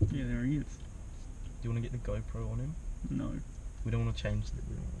Ollie. Yeah, there he is. Do you want to get the GoPro on him? No. We don't want to change the.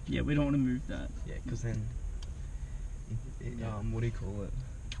 Yeah, we don't want to move that. Yeah, because then. Yeah. What do you call it?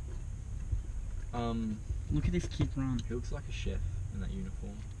 Look at this kid run. He looks like a chef in that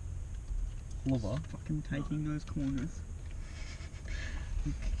uniform. Oliver. Fucking taking those corners.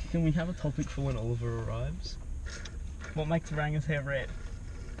 Can we have a topic for when Oliver arrives? What makes Ranga's hair red?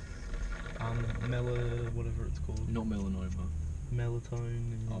 Whatever it's called. Not melanoma.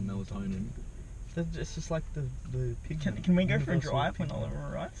 Melatonin. Oh, melatonin. It's just like the pig. Can we go for a universal drive when fucking-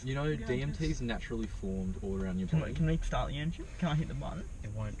 Oliver arrives? You know, DMT's naturally formed all around your body. Can we start the engine? Can I hit the button?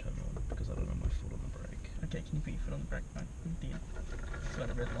 It won't turn on because I don't have my foot on the brake. Okay, can you put your foot on the brake? No, dear. It's got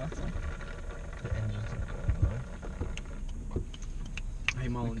a red light on. The engine's not on Hey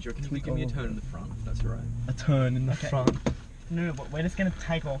Marlon, do you reckon you Tweak could give me a Oliver. turn in the front? That's alright. though. A turn in the Okay. front. No, but we're just gonna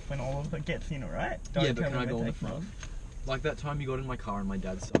take off when Oliver gets in, alright? Don't Yeah, but tell can me I we're go on the taking front? Like that time you got in my car and my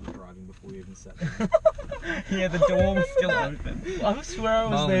dad started driving before we even sat down. off. Yeah, the door was still open. I swear I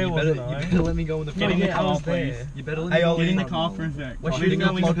was Marlon, there, you better, wasn't I? you better let me go in the Get front. in the Yeah, I car, was please. there. You better let Hey, me I'll go Get in the front, car Marlon. for a sec. We're We're shooting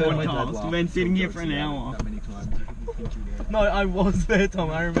doing a a vlog and my dad podcast. laughed We've been at sitting here jokes for an about it hour. That many times. You think you were. No, I was there, Tom.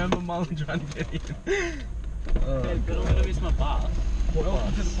 I remember Marlon trying to get in. But I'm gonna miss my bus.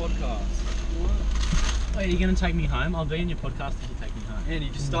 Welcome to the podcast. Wait, are you gonna take me home? I'll be in your podcast if you take me home. Andy,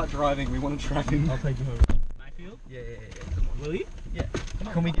 just start driving. We want to drive him. I'll take you home. Mayfield? Yeah. Come on. Will you?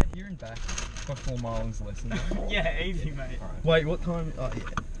 Can we get here and back before Marlon's lesson? Yeah, easy, mate. Wait, what time? Oh, yeah.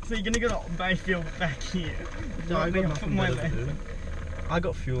 So you're gonna go to Mayfield back here? No, I got Drop me off nothing at my better to do. lesson. I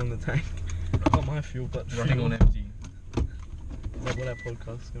got fuel in the tank. Not my fuel, but Running fuel. on empty. Is that what our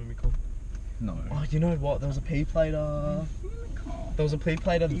podcast is going to be called? No. Oh, you know what? There was a P-plater. There was a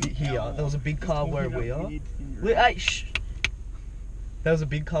P-plater here. There was a big car where we are. Hey, shh! There was a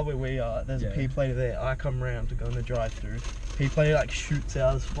big car where we are. There's a Yeah. P-plater there. I come round to go in the drive-through. P-plater like shoots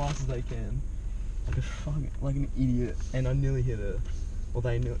out as fast as they can, like an idiot, and I nearly hit her. Well,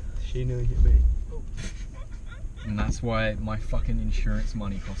 she nearly hit me. And that's why my fucking insurance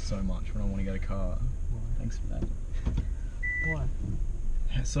money costs so much when I want to get a car. Thanks for that. Why?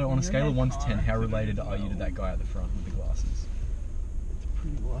 So on a You're scale of in a 1 to 10, car how accident related as are you to well. that guy at the front with the glasses? It's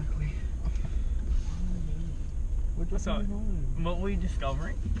pretty likely. We're just So- What were you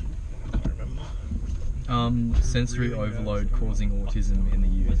discovering? I can't remember. Sensory Really bad overload stuff. causing autism in the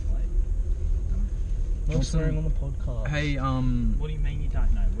youth. I'm Johnson- swearing on the podcast. Hey, What do you mean you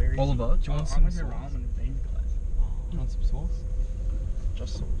don't know? Where is Oliver, do you want I'm some gonna sauce? ramen with these guys. Do you want some sauce?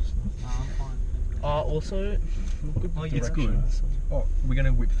 Just sauce. No, I'm fine. Also, not good Oh, with yeah, it's good. directions. Oh, we're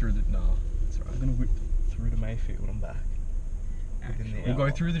gonna whip through the... Nah, it's I'm alright. gonna whip through to Mayfield and back. Within the We'll go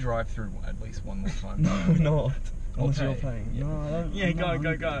hour. through the drive-through at least one more time. No, we're not. Unless Okay. you're paying. Yeah. No, I don't. Yeah, I'm go, not go,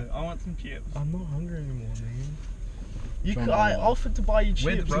 hungry. go. I want some chips. I'm not hungry anymore, man. You John could, I Oliver. offered to buy you chips.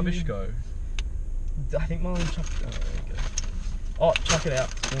 Where'd the and rubbish you- go? I think Marlon chucked it. Oh, there you go. Oh, chuck it out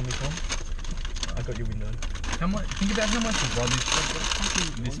for me, Tom. I got your window. How much? Think about how much rubbish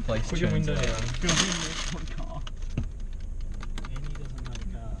this place Put your churns window out. down. Andy doesn't have a car.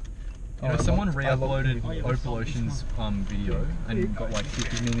 You know, Oh, someone I locked re-uploaded the window. Opal Ocean's video and got like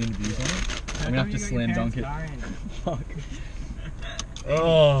 50 million views on it. I'm gonna have to slam dunk it.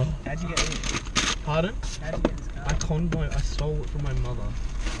 Oh, How'd you get in? pardon? How'd you get this car? I stole it from my mother.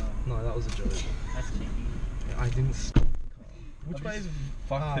 No, that was a joke. That's cheeky. I didn't steal the car. Which way is...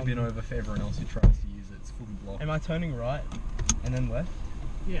 Fuck the bin over for everyone else who tries to use it. It's fully blocked. Am I turning right and then left?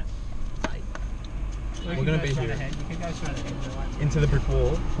 Yeah. We're gonna be here. Ahead. You can go straight ahead. Into the brick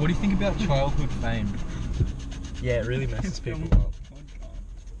wall? What do you think about childhood fame? Yeah, it really messes people up.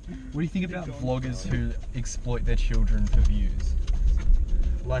 What do you think about vloggers who exploit their children for views?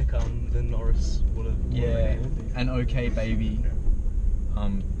 Like the Norris Yeah, and OK Baby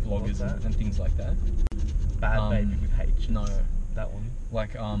What's vloggers that? and things like that. Bad Um, baby with H. No, that one.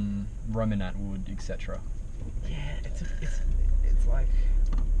 Like Roman Atwood, etc. Yeah, it's like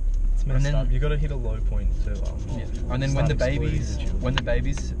it's messed then- up. You got to hit a low point to Yeah. And then when start the exploiting the children.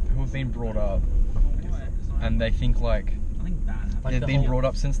 babies who have been brought up and they think like I think that happened. Like they've the been whole- brought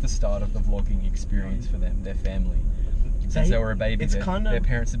up since the start of the vlogging experience for them, their family. Since they were a baby, it's their, kind of their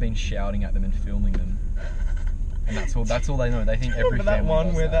parents have been shouting at them and filming them, and that's all they know. They think every remember that family one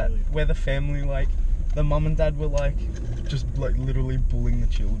does where that. where the family like the mum and dad were like just like literally bullying the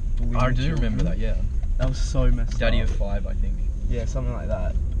children. I do remember that, yeah. That was so messed Daddy up. of 5, I think. Yeah, something like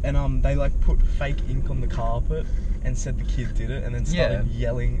that. And they like put fake ink on the carpet and said the kid did it, and then started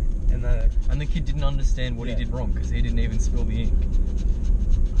yelling. And And the kid didn't understand what Yeah. he did wrong because he didn't even spill the ink.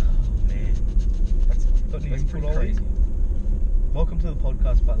 oh man, That's got any that's input, pretty Ollie? crazy. Welcome to the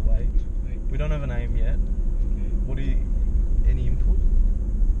podcast, by the way. We don't have a name yet. What do you? Any input?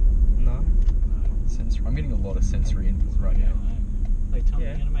 No. I'm getting a lot of sensory input right now. Wait, tell me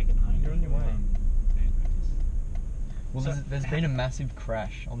Yeah. you're gonna make it home. You're on your way. Band practice. Well, So- there's been a massive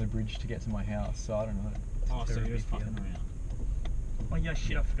crash on the bridge to get to my house, so I don't know. Oh, so you're just Terrible fucking feeling. around. Oh yeah,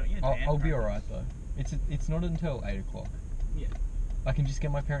 shit, I forgot. Yeah, I'll be alright though. It's not until 8 o'clock. Yeah. I can just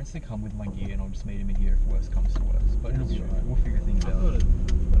get my parents to come with my gear and I'll just meet them in here if worst comes to worst. But it'll be Sure. alright. We'll figure things I've out.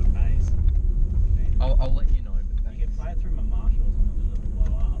 got a bass. I'll let you know. But You can play it through my Marshall as long as it doesn't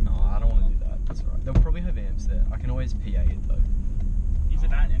blow up. No, I don't want to do that. That's alright. They'll probably have amps there. I can always PA it though. Is it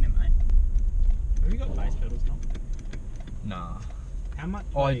that NMA? Have you got bass pedals, Tom? Nah. How much?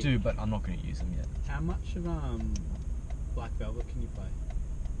 Oh, I wait, do, but I'm not going to use them yet. How much of Black Velvet can you play?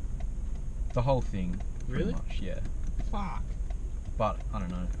 The whole thing. Pretty Really? much, yeah. Fuck. But I don't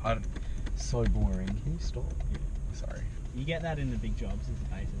know. So boring. Can you stop? Yeah. Sorry. You get that in the big jobs as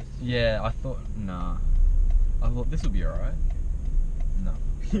a bassist. Yeah, I thought I thought this would be alright. No.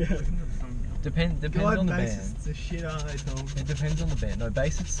 Yeah. Depends on the band. It's a shit eye, Tom. It depends on the band. No,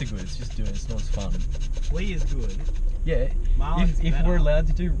 bassists are good. It's just it's not as fun. Lee is good. Yeah. Marlon's If better. we're allowed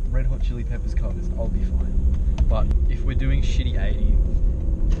to do Red Hot Chili Peppers covers, I'll be fine. But if we're doing shitty 80,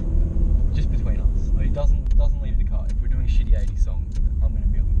 just between us. It doesn't leave the car. If we're doing shitty 80 songs, I'm gonna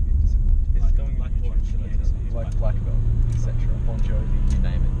be a little bit disappointed. This is going like on what? YouTube, should I Yeah, tell you? Like Black Velvet, etc. Bon Jovi, you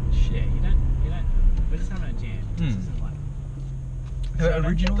name it. Shit. Yeah, you don't. We're just having a jam. This Hmm. isn't like. The So I don't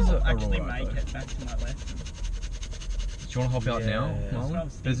originals think I'll are actually alright, make though. it back to my lesson. Do you want to hop out Yeah, now, that's what I Marlon?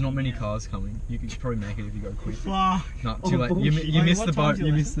 was There's not thinking, many yeah. cars coming. You could probably make it if you go quick. Fuck. No, Oh, too late. You bullshit. missed Wait, the what boat. time's your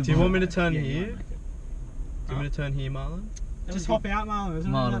You missed the lesson? Do you boat. want me to turn Yeah, you here? might make it. Do you want me to turn here, Marlon? Just hop out, Marlon. There's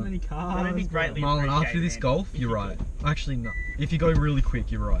not that Marlon. many cars. That'd be greatly Marlon, after appreciated, this man. golf, If you're you right. Actually, no. If you go really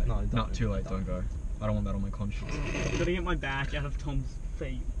quick, you're right. No, don't. Not too late. Don't go. I don't want that on my conscience. Gotta get my back out of Tom's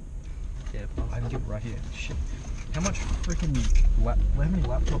feet. Yeah. I can get it right here. Shit. How much freaking how many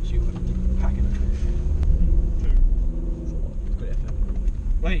laptops you packing? Good effort.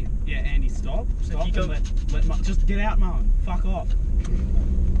 Wait, yeah, Andy, stop. Stop. you and go- let just get out, Marlon. Fuck off.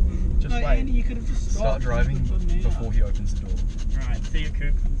 Just No, wait. Andy, you could have just stopped. Start driving and put me out. before he opens the door. Right, see you,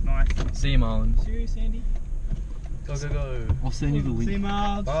 Coop. It's nice. See you, Marlon. Serious, Andy? Go go go. I'll send you the link. See you,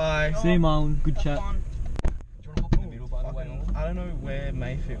 Marlon. Bye. See you, Marlon. Good Have chat. fun. Do you want to hop in the middle, by the way? Fucking- I don't know where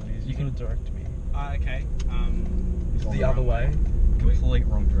Mayfield is. You can direct me. Okay. It's Wrong the other way. Complete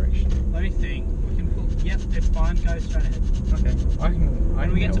wrong direction. Let me think. We can pull. Yep, it's fine. Go straight ahead. Okay.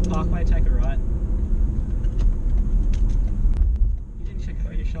 When we get to help. Parkway, take a right. You didn't check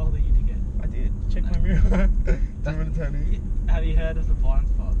over your shoulder, you dickhead. I did. Check my mirror. Do you want to turn here? Have you heard of the blind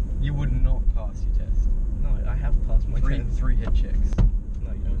spot? You would not pass your test. No, I have passed my test. Three head checks.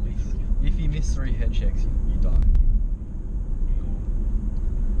 No, you don't do three. If you miss 3 head checks, you die.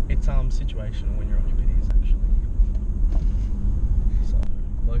 It's situational when you're on your P's actually. So,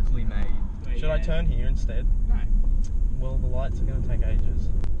 Locally made. Wait, should I yeah. turn here instead? No, Well, the lights are going to take ages.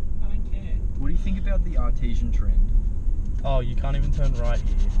 I don't care. What do you think about the artesian trend? Oh, you can't even turn right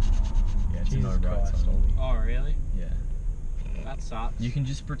here. Yeah, it's Jesus a no right Christ, sign. Ollie. Oh, really? Yeah. That sucks. You can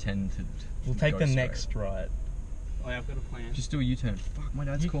just pretend to. We'll take go the straight. next right. Oh, yeah, I've got a plan. Just do a U-turn. Fuck, my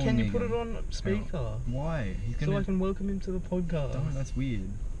dad's calling Can me you put it again. on speaker? Why? He's So gonna. I can welcome him to the podcast. Don't. That's weird.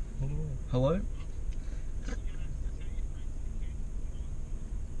 Hold on. Hello.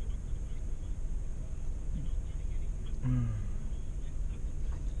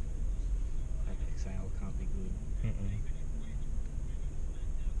 Okay, sale can't be good. Mm-mm.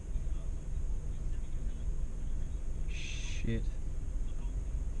 Shit.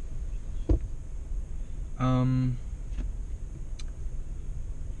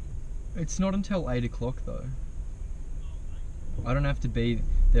 It's not until 8 o'clock though. I don't have to be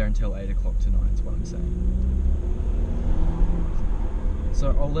there until 8 o'clock tonight, is what I'm saying.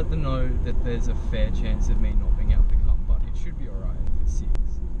 So I'll let them know that there's a fair chance of me not being able to come, but it should be alright.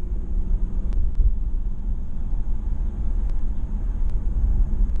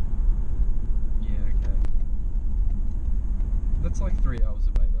 That's like 3 hours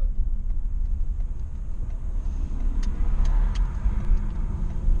away though.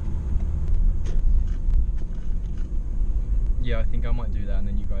 Yeah, I think I might do that, and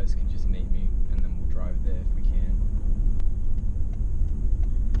then you guys can just meet me, and then we'll drive there if we can.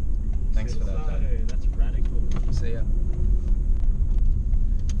 Thanks for that, Dad. That's radical. See ya.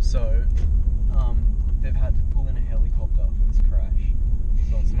 So, they've had to pull in a helicopter for this crash,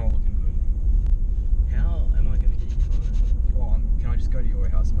 so it's not looking good. How am I going to get you home? Well, can I just go to your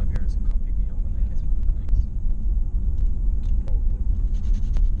house and my parents will come pick me up when they get home? Thanks. Probably.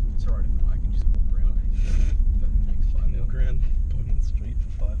 It's alright if not, I can just walk around for the next 5 hours. Walk around Bowman Street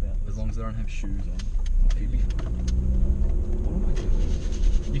for 5 hours. As long as I don't have shoes on, I'll be fine. What am I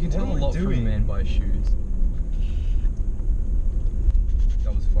doing? You can tell a lot from a man by his shoes.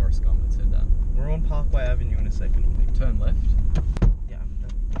 That was Forrest Gump that said that. We're on Parkway Avenue in a second. Turn left. Yeah, I'm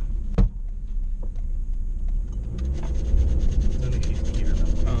done. It's only 50 here about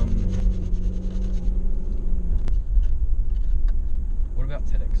What about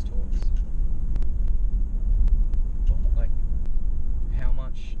TEDx talks? Like, how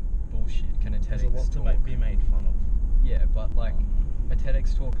much bullshit can a There's a TEDx lot talk to be made fun of. Yeah, but like a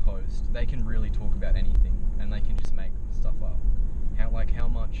TEDx talk host, they can really talk about anything, and they can just make stuff up. How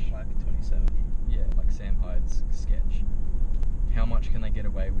much? Like 2070. Yeah, like Sam Hyde's sketch. How much can they get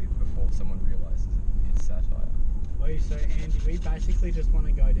away with before someone realizes it's satire? Wait, so Andy, we basically just want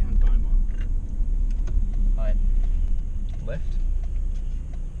to go down Beaumont. Right. Left.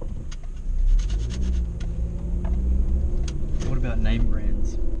 What about name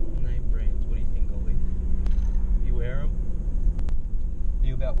brands? Name brands. What do you think, Ollie? You wear them? Are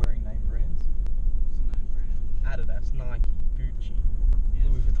you about wearing name brands? What's the name brand? Adidas, Nike, Gucci, Yes.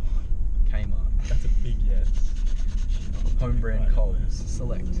 Louis Vuitton. Kmart. That's a big yes. Home brand Right. Coles.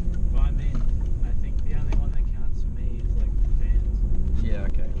 Select. Well, I mean, I think the only one that counts for me is like Vans. Yeah,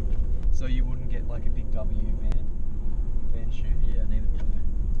 okay. So you wouldn't get like a big W van shoe? Yeah, neither would I.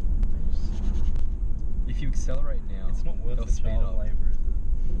 If you accelerate now, It's not worth they'll the speed child up. labour, is it?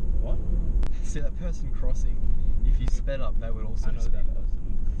 What? See that person crossing? If you sped up, they would also I know speed that up.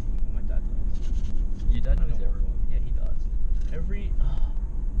 person. My dad does. Your dad I knows know everyone. Yeah, he does.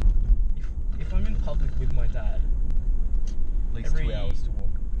 If I'm in public with my dad, At least every 2 hours to walk.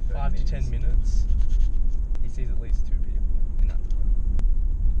 5 to 10 minutes, he sees at least 2 people in that time.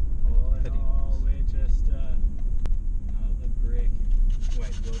 All in Pretty all, nice. we're just another brick.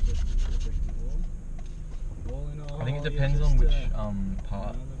 Wait, you're just another brick in the wall? All in all, I think it you're depends just, on which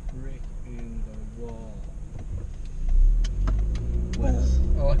part. another brick in the wall.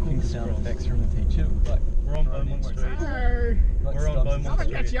 I like all the sound effects from the teacher. Like, We're on Beaumont Street. like We're on stuff. Beaumont Someone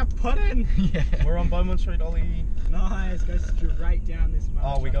get your pudding! Yeah. We're on Beaumont Street, Ollie. Nice, go straight down this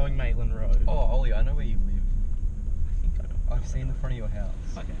Oh, we're going Maitland Road. Oh, Ollie, I know where you live. I think I know. I've seen the front of your house.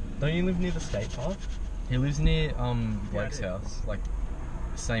 Okay. Don't you live near the skate park? He lives near Blake's do. house, like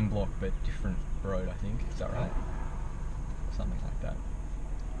same block but different road, I think. Is that right? Something like that.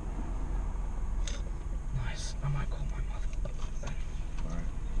 Nice. I might call my mother. Alright.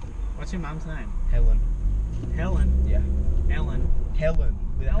 What's your mum's name? Helen. Helen. Yeah. Ellen. Helen.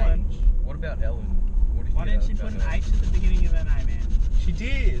 With Helen. a H. What about Ellen? What do you Why think didn't she about put an Ellen? H at the beginning of her name, Anne? She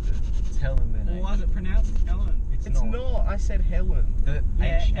did. It's Helen then. Or was it pronounced Ellen? It's not. I said Helen. The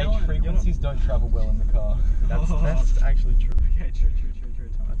Yeah, H Ellen. frequencies don't travel well in the car. That's actually true. Okay, true,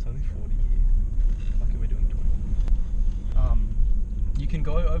 Tom. It's only 40 here. Lucky we're doing 20. You can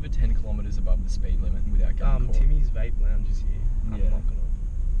go over 10 kilometers above the speed limit without getting caught. Timmy's Vape Lounge is here. I'm Yeah. not gonna.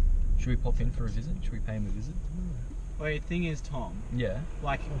 Should we pop in for a visit? Should we pay him a visit? Wait, thing is, Tom, Yeah.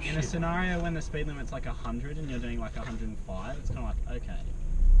 like Oh, in a shit. scenario when the speed limit's like 100 and you're doing like 105, it's kind of like, okay.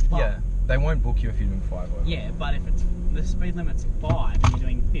 But- Yeah. They won't book you if you're doing 5 over. Yeah, but if it's the speed limit's 5 and you're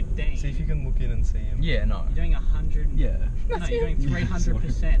doing 15, See if you can look in and see him. Yeah, no. you're doing 100. Yeah. No, you're doing Yeah,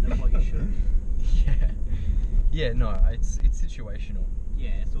 300% of what you should. Yeah. Yeah, no, it's situational.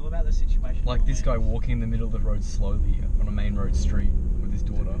 Yeah, it's all about the situation. Like this guy you're in. walking in the middle of the road slowly on a main road street with his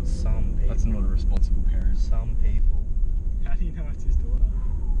daughter. Some people. That's not a responsible parent. Some people. How do you know it's his daughter?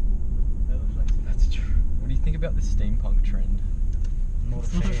 That looks like That's true. What do you think about the steampunk trend? I'm not a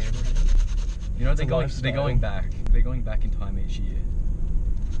It's not a fan. You know It's a they're lifestyle. going back. They're going back in time each year.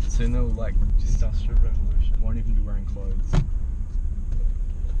 Soon they'll like just Industrial Revolution. won't even be wearing clothes.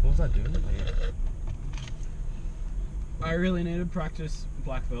 What was I doing here? I really need to practice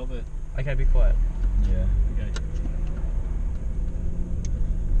Black Velvet. Okay, be quiet. Yeah. Okay.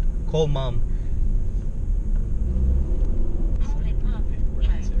 Call mum. Calling mum.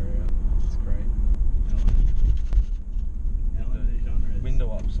 Around this area. It's great. Ellen DeGeneres.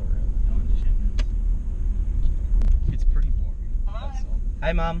 Window up, sorry. Ellen DeGeneres. It's pretty boring.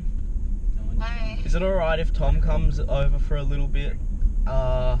 Hey, Mum. No one- Hey. Is it alright if Tom comes over for a little bit?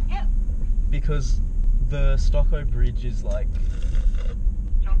 Yep. Because the Stocko Bridge is like,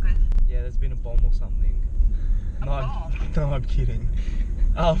 Joggers. yeah, there's been a bomb or something. No, I'm kidding.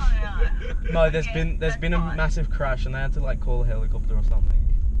 Oh, no. No, there's Okay, been a that's fine. massive crash and they had to like call a helicopter or something.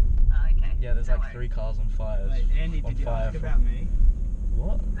 Oh, okay. Yeah, there's No like worries. 3 cars on fire. Wait, Andy, on did you fire ask from- about me?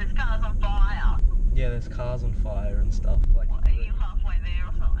 What? This car's on fire. Yeah, there's cars on fire and stuff. Like, What, are you halfway there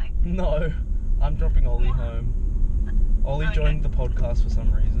or something? no, I'm dropping Ollie home. Ollie Okay. joined the podcast for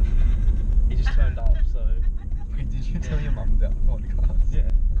some reason. He just turned up, so Wait, did you tell your mum about the podcast? yeah.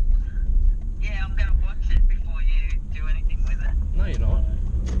 Yeah, I'm gonna watch it before you do anything with it. No, you're not.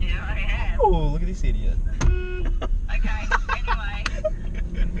 Yeah, I am. Oh, look at this idiot. Okay, anyway.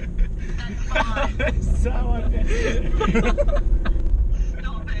 That's fine. So unnecessary.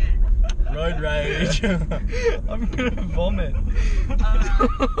 Stop it. Road rage. I'm gonna vomit.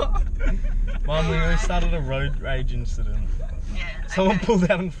 Mum, we already started a road rage incident. Yeah. Someone okay. pulled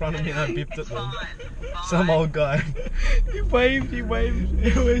out in front of me and I Anyway, bipped at it's them. fine. Some Fine. old guy. He waved.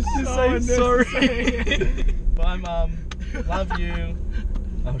 It was so just say sorry. unnecessary. Bye, Mum. Love you.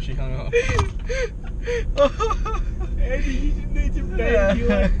 Oh, she hung up. Andy, you didn't need to bend.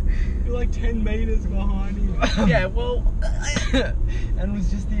 You're like 10 meters behind him. Yeah, well, And it was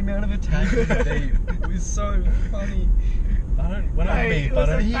just the amount of attack with the beep. It was so funny. I don't. When I Hey, beep, it I was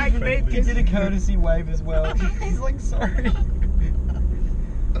don't a beep fake beep, friendly. He did a courtesy wave as well. He's like, sorry.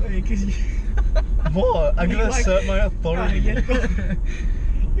 Because you. What? I'm gonna Like- assert my authority. No,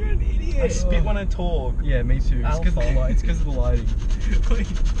 you're an idiot. I spit when I talk. Yeah, me too. It's because of the Alpha. light. It's because of the lighting. Wait,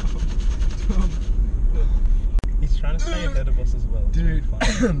 Tom. He's trying to stay ahead of us as well. It's Dude,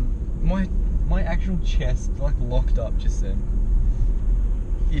 really funny. my actual chest like locked up just then.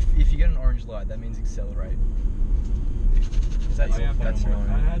 If you get an orange light, that means accelerate. Is that Oh, your yeah, phone? that's I mine.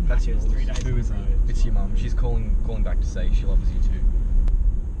 had That's matches yours. 3 days Who in is a it? row. It's your mum. She's calling back to say she loves you too.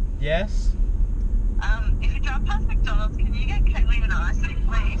 Yes. If you drive past McDonald's, can you get Caitlin an ice,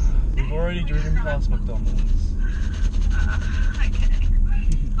 please? We've already driven past McDonald's.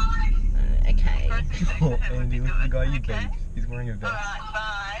 Okay. Okay. Grocery section Oh, would be Andy, look at the good, guy you okay? beat. He's wearing a vest. Alright,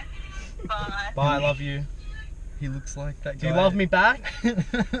 bye. Bye. Bye. Love you. He looks like that Do guy. you love me back?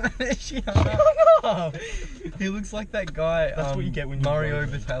 She hung up. Oh. He looks like that guy. That's what you get when you Mario road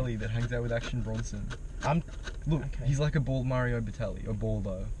rage. Batali that hangs out with Action Bronson. I'm. Look, Okay. he's like a bald Mario Batali, or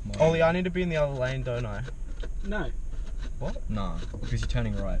baldo. Mario. Ollie, I need to be in the other lane, don't I? No. What? Nah, because you're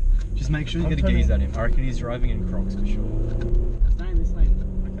turning right. Just make sure you I'm get a gaze turning- at him. I reckon he's driving in Crocs for sure. Stay in this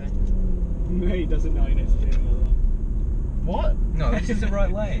lane. Okay. No, he doesn't know he needs to be in the other one. What? No, this is the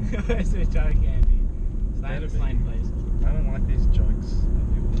right lane. It's a joke, Andy. Stay in this Better be. lane, please. I don't like these jokes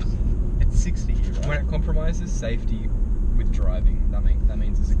of yours. It's 60 here, right? When it compromises safety with driving, that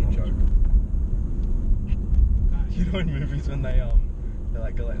means it's a good joke. You know in movies when they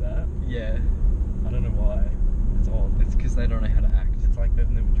like go like that? Yeah, I don't know why. It's odd. it's because they don't know how to act. It's like they've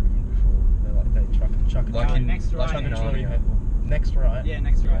never driven before. They're like they chuck it. Like Right, in next like right, in next Narnia. right. Next right. Yeah,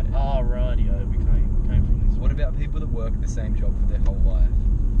 next right. Oh, rightio. We came from this. What way. about people that work the same job for their whole life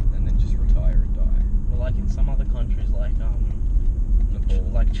and then just retire and die? Well, like in some other countries, like Nepal,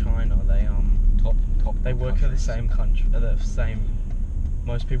 like China, top. they work for the same country. The same.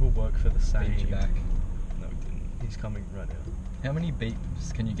 Most people work for the same. Beat you back. No, we didn't. He's coming right now. How many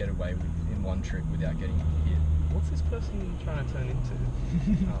beeps can you get away with in one trip without getting hit? What's this person trying to turn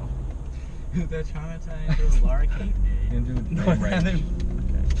into? Oh. They're trying to turn into a lorikeet. Into the No, road and rage.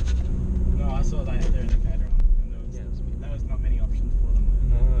 then- No, I saw they had their indicator on, and there was not many options for them.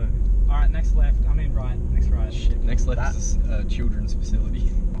 No. Alright, next left. I mean right. Next right. Shit. Next left is a children's facility.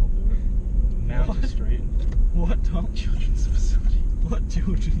 I'll do it. Mountain What? Street. What, Tom? Children's facility. What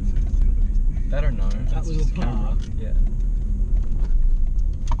children's facilities? I don't know. That It's little just a camera. park. Yeah.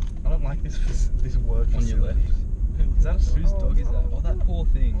 I don't like this word. On your left. facility. Is that a Whose oh, dog is that? Oh, that poor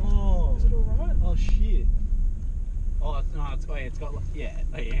thing. Oh. Is it alright? Oh shit. Oh it's, no, it's got like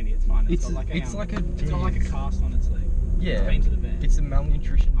Andy, it's fine. It's got like a, it's like a it's got like a cast on its leg. yeah. It's been to the vet. It's a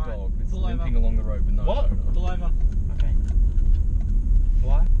malnutrition Alright, dog that's pull over. limping along the road with no What? owner. Pull over. Okay.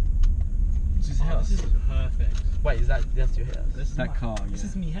 Why? It's his Oh, house. this is perfect. Wait, that's your house? This is That my, car, This yeah.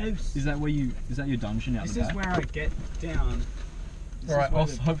 is me house. Is that your dungeon out This the is back? where I get down. This is Alright, where I'll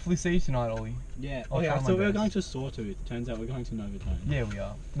the- hopefully see you tonight, Ollie. Yeah. I'll Oh yeah, try I my thought we were best. going to Sawtooth. Turns out we're going to Novatone. Yeah, we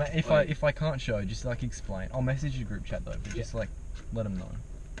are. If Wait. if I can't show, just like explain. I'll message your group chat though, but just like let them know.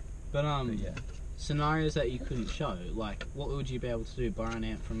 But But yeah. scenarios that you couldn't show, like what would you be able to do? Borrow an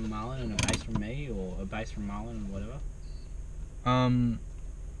amp from Marlon and a bass from me, or a bass from Marlon and whatever.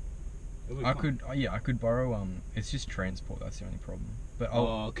 I could borrow. It's just transport. That's the only problem. But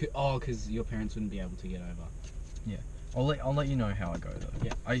Because your parents wouldn't be able to get over. I'll let you know how I go though.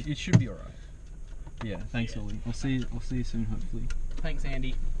 Yeah. It should be alright. Yeah. Thanks, Ollie. I'll see you soon, hopefully. Thanks,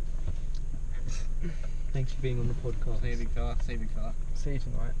 Andy. Thanks for being on the podcast. See you, big fella. See you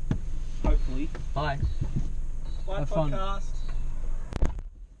tonight. Hopefully. Bye. Bye, Have fun. podcast.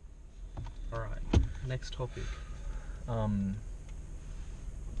 Alright, next topic. The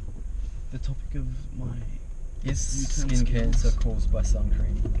topic of my is U-turn skin skills. cancer caused by sun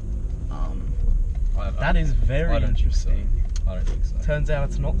cream. That is very I don't think so. interesting. I don't think so. Turns out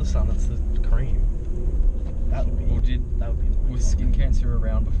it's not the sun, it's the cream. That would be. Well, that would be. My Was skin cancer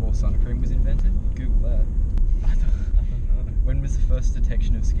around before sun cream was invented? Google that. I don't know. When was the first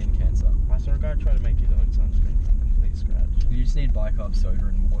detection of skin cancer? I saw a guy try to make his own sunscreen from complete scratch. You just need bicarb soda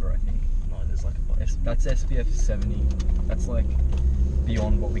and water, I think. No, there's like a bunch. That's SPF 70. That's like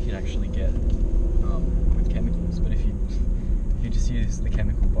beyond what we can actually get with chemicals. But if you just use the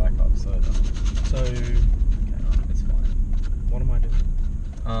chemical bicarb soda, So, it's fine. what am I doing?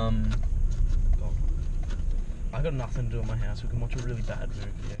 Um, God. I got nothing to do in my house. We can watch a really bad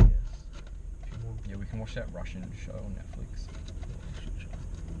movie, I guess. If you want. yeah, we can watch that Russian show on Netflix.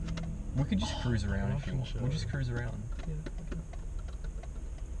 We could just cruise around if you Russian want. show. We'll just cruise around.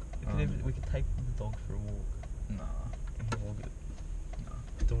 We could take the dog for a walk Nah. and vlog it. No.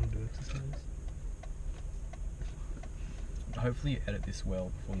 Don't want to do exercise. Hopefully you edit this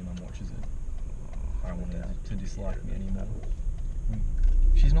well before your mum watches it. I don't want her to dislike me anymore.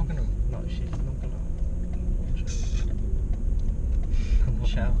 She's not gonna. No, she's not gonna watch it. I'm not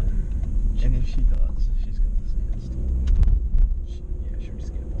showering. And if she does, she's gonna see it still. She'll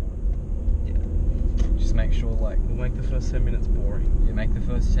just get bored. Yeah. Just make sure, like, We'll make the first 10 minutes boring. yeah, make the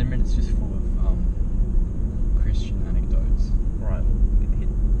first 10 minutes just full of Christian anecdotes. Right,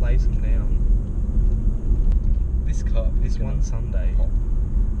 we'll lay some down. This cup is This gonna one Sunday, pop.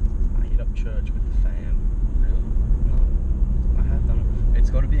 I hit up church with the fam. Really? No, I have done it before. It's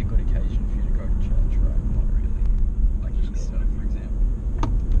got to be a good occasion for you to go to church, right? Not really. Like Just Easter, go. for example.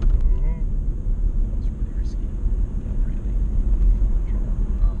 That's really risky. Not really.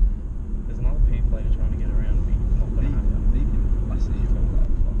 Um, There's another P player trying to get around me. Not gonna happen. I see you.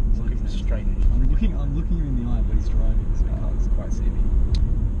 Look him straight in. I'm looking him in the eye, but he's driving. So You can't quite see me.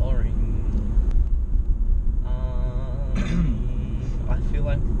 Boring. I feel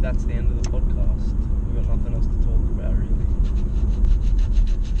like that's the end of the podcast. We've got nothing else to talk about, really.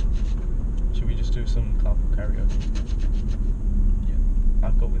 Should we just do some couple karaoke? Yeah.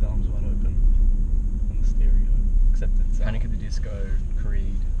 I've got With Arms Wide Open on the stereo. Except it's Panic at the Disco,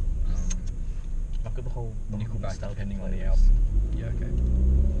 Creed, I've got the whole Nickelback, nostalgia depending on the playlist. album. Yeah, okay.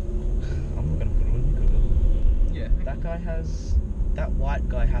 I'm not gonna put it on. You could. Yeah. That white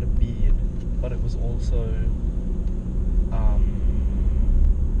guy had a beard, but it was also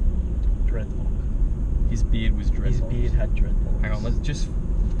dreadlock. His beard was dreadlocks. His beard had dreadlocks. Hang on, let's just.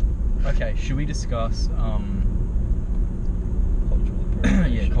 Okay, should we discuss cultural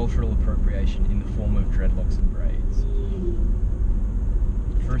appropriation. yeah, cultural appropriation in the form of dreadlocks and braids?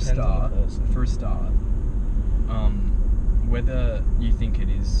 Depends on the person. For a start, whether you think it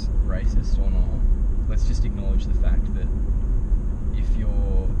is racist or not, let's just acknowledge the fact that if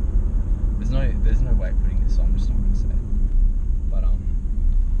you're there's no way of putting this, so I'm just not going to say it. But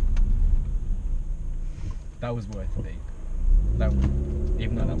that was worth the beat.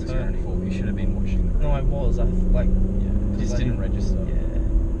 Even though that was your own fault, you should have been watching the No, I was. I like. Yeah, it just didn't register. Yeah.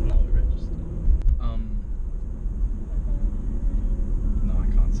 No, it registered. No, I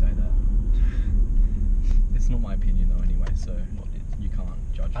can't say that. It's not my opinion though, anyway. So you can't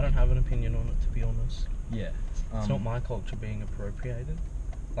judge. I don't me. have an opinion on it, to be honest. Yeah. It's not my culture being appropriated.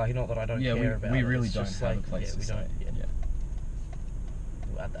 Like, not that I don't Yeah, care about we it. really it's don't just have like, a place yeah, to we say. don't. Yeah.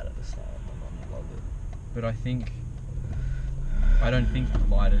 We'll add that at the start. My mum will love it. But I don't think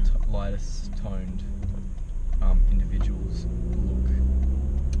lighter toned individuals look.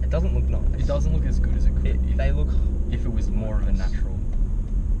 It doesn't look nice. It doesn't look as good as it could if, They look. if it was more of a nice. natural thing.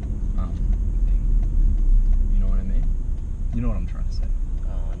 You know what I mean? You know what I'm trying to say.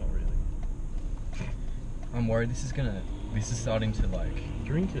 Not really. I'm worried this is starting to like.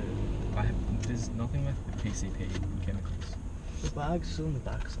 Drink it. There's nothing left but PCP chemicals. The bag's still in the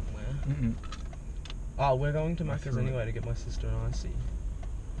back somewhere. Mm-mm. Oh, we're going to I Macca's threw it. anyway to get my sister an icy.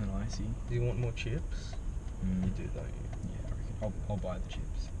 An icy. Do you want more chips? Mm. You do, don't you? Yeah, I reckon. I'll buy the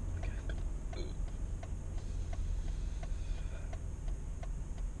chips. Okay.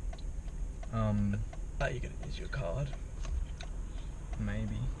 Are you gonna use your card?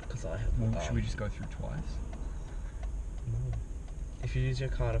 Maybe. Because I have. Well, should we just go through twice? No. If you use your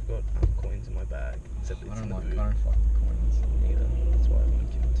card, I've got coins in my bag. Except it's I in don't the like. boot. I don't fuck with coins. Neither. That's why I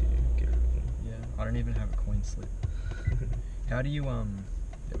want to give them to you. Get rid of them. Yeah. I don't even have a coin slip. How do you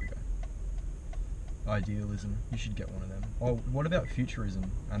There we go. Idealism. You should get one of them. Oh, what about futurism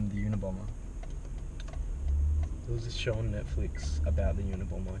and the Unabomber? There was this show on Netflix about the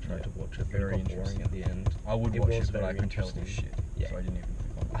Unabomber. I tried Yeah, to watch it, but very it got boring interesting. at the end. I would It watch was it, but I very can tell this interesting. shit. Yeah. So I didn't even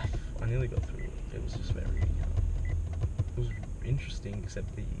click on it. I nearly got through it. It was just very. It was interesting, except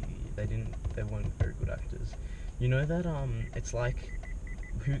they weren't very good actors. You know that it's like,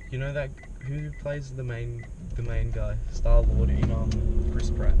 who plays the main guy, Star-Lord in Chris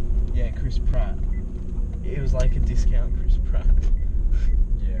Pratt. Yeah, Chris Pratt. It was like a discount Chris Pratt.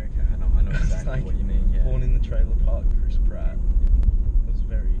 Yeah, okay. I know It's exactly like what you mean. Yeah. Born in the Trailer Park, Chris Pratt. It was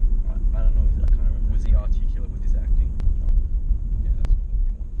very. I don't know. I can't remember. Was he articulate with his acting? Yeah, that's not what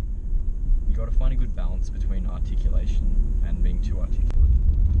you want. You got to find a good balance between articulation and being too articulate.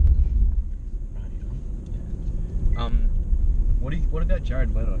 Right, What about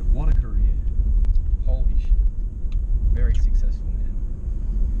Jared Leto? What a career! Holy shit! Very successful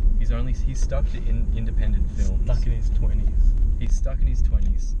man. He's stuck to independent films. Stuck in his 20s. He's stuck in his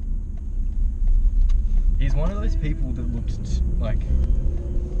 20s. He's one of those people that looked like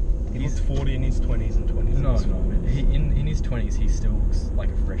He looked 40 in his 20s and 20s. no. In his 20s, he still looks like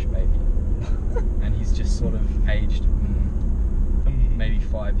a fresh baby, and he's just sort of aged maybe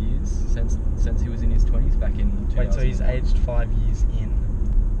 5 years since he was in his 20s back in 2000. Wait, so he's aged 5 years in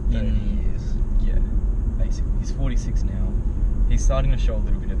 30 years. Yeah, basically. He's 46 now. He's starting to show a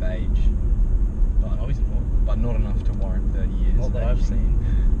little bit of age, but No, he's not. but not enough to warrant 30 years. Not that of I've age.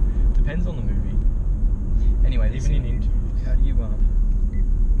 seen. Depends on the movie. Anyway, this Even in thing- interviews. How do you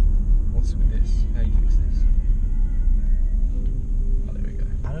what's with this? How do you fix this? Oh, there we go.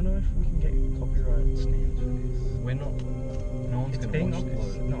 I don't know if we can get copyright stamps for this. We're not. No one's It's gonna being watch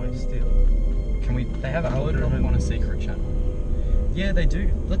this. uploaded. No, it's still. Can we? They have upload it algorithm. on a secret channel. Yeah, they do.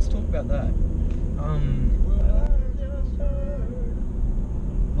 Let's talk about that.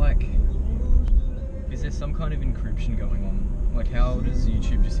 Like, is there some kind of encryption going on? Like, how does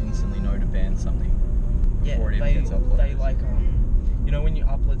YouTube just instantly know to ban something before it even gets uploaded? they like you know when you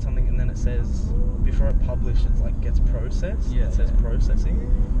upload something and then it says before it publishes it's like gets processed. Yeah, It says yeah. processing.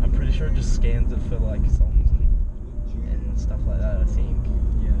 I'm pretty sure it just scans it for like songs and stuff like that. I think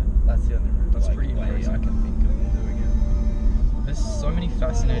Yeah, that's the only that's like, pretty way impressive. I can think of doing it. There's so many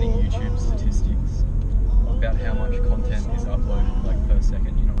fascinating YouTube statistics about how much content is uploaded like per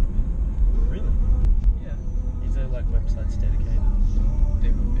second. You know what I mean? Really? Yeah, Is there like websites dedicated?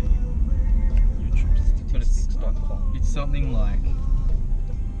 there would be. But YouTubestatistics.com. it's something like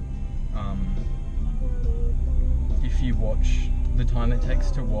if you watch the time it takes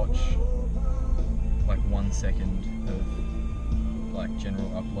to watch like 1 second of like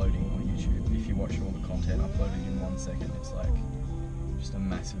general uploading on YouTube, if you watch all the content uploaded in 1 second, it's like just a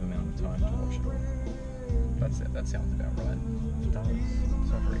massive amount of time to watch it all. That sounds about right. It does.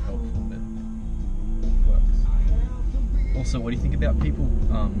 It's not very helpful, but it works. Also, what do you think about people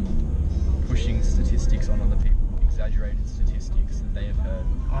pushing statistics on other people, exaggerated statistics that they have heard?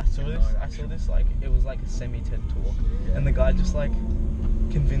 I saw this like it was like a semi-TED talk, and the guy just like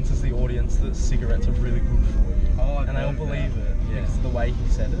convinces the audience that cigarettes are really good for you, Oh, I've and they heard don't of believe that. it Yeah. because of the way he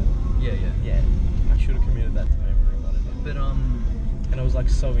said it. Yeah, yeah. Yeah, I should have committed that to memory, but I didn't. But And it was like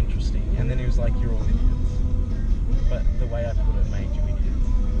so interesting, and then he was like, "You're all idiots," but the way I put it made you idiots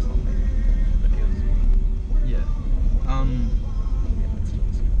or something. But it was yeah. let's do it.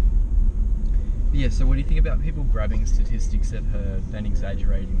 Yeah, so what do you think about people grabbing statistics they've heard and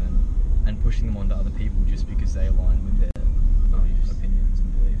exaggerating them and pushing them onto other people just because they align with their opinions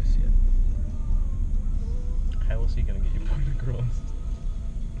and beliefs? Yeah. How else are you gonna get your point across?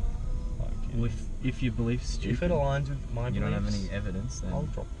 Like, Well, if your belief's stupid, if it aligns with my you don't have beliefs, any evidence, then I'll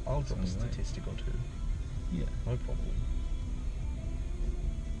drop a only way. statistic or two. Yeah. No problem.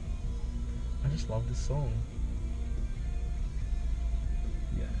 I just love this song.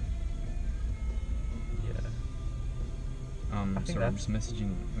 Yeah. Yeah. I think Sorry, I'm that's- just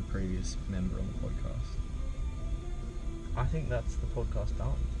messaging a previous member on the podcast. I think that's the podcast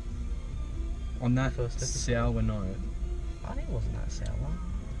done. On that First episode. sour note, I think it wasn't that sour.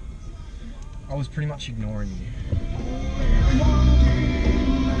 I was pretty much ignoring you.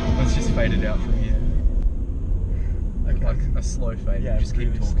 Let's just fade it out from here. Okay. Like a slow fade. Yeah, You just keep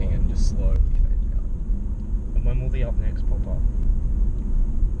really talking slow. and just slowly fade it out. And when will the up next pop up?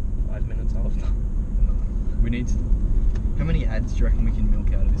 5 minutes after? No. We need to... How many ads do you reckon we can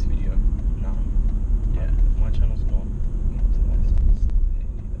milk out of this video? No. Yeah, my channel's not.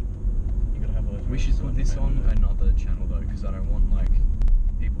 You gotta have over We should put this on another channel though, because I don't want like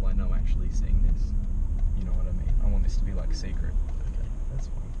people I know actually seeing this. You know what I mean? I want this to be like secret. Okay, that's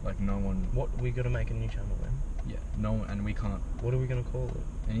fine. Like no one. What, we gotta make a new channel then? Yeah. No one, and we can't. What are we gonna call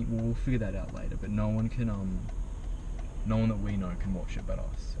it? We'll figure that out later. But no one can. No one that we know can watch it but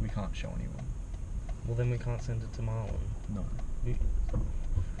us. We can't show anyone. Well, then we can't send it to Marlon. No. We...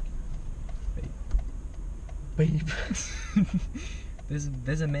 Beep. Beep.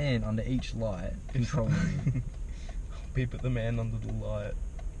 There's a man under each light controlling me. Beep at the man under the light.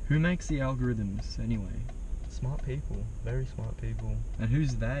 Who makes the algorithms anyway? Smart people, very smart people. And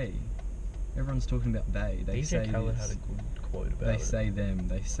who's they? Everyone's talking about they. They say DJ Khaled this. had a good quote about They it. say them.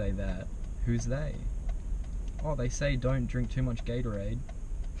 They say that. Who's they? Oh, they say don't drink too much Gatorade.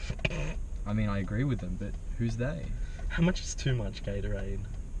 I mean, I agree with them, but who's they? How much is too much Gatorade?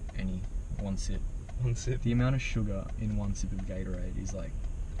 Any. One sip. One sip. The amount of sugar in one sip of Gatorade is like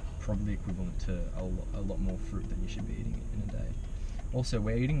probably equivalent to a lot more fruit than you should be eating in a day. Also,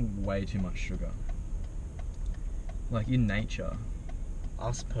 we're eating way too much sugar. Like in nature.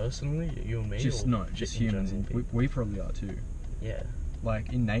 Us personally, you and me? Just or no, just in humans. general people? We probably are too. Yeah.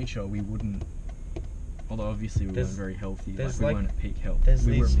 Like in nature, we wouldn't. Although obviously we weren't There's- very healthy. there's We like- weren't at peak health. There's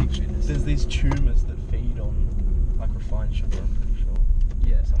We were these at peak fitness. there's these tumours that feed on like refined sugar. I'm pretty sure.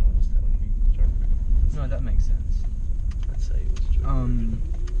 Yeah. Someone was telling me. No, that makes sense. I'd say it was true.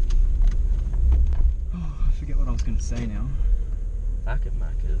 I forget what I was going to say now. Back at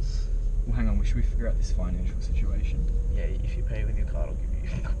Macca's. Well, hang on. Should we figure out this financial situation? Yeah, if you pay with your card, I'll give you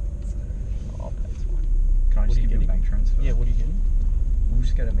your coins. I'll pay. It's fine. Can I What just are you give you a getting? bank transfer? Yeah. What are you getting? We'll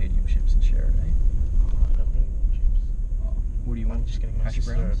just get a medium chips and share it, eh? Oh, I don't really want chips. Oh, what do you I'm want? just getting my hash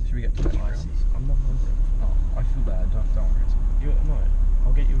sister browns? a Should we get two hash browns? Ices. I'm not hungry. Oh, I feel bad. Don't worry. It's fine. No,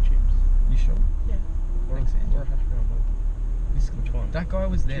 I'll get you chips. You sure? Yeah. Or Thanks, Andy. or a hash brown. Which one? That guy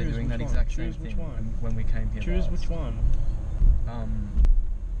was there Choose doing that which one. exact same Choose which thing one. when we came here Choose last. which one.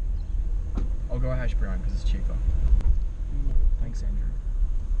 I'll go a hash brown because it's cheaper. Thanks, Andrew.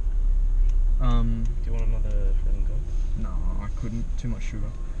 Do you want another frozen Coke? No, I couldn't. Too much sugar.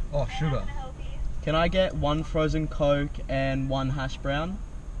 Oh, sugar. Can I get one frozen Coke and one hash brown?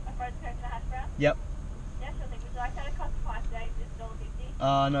 A frozen Coke and a hash brown? Yep. Yeah, sure thing. Would you like that? It costs $5 it's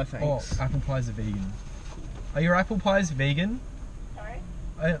 $1.50. No Oh, thanks. apple pies are vegan. Are your apple pies vegan? Sorry?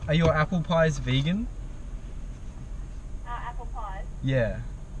 Are your apple pies vegan? Apple pies. Yeah.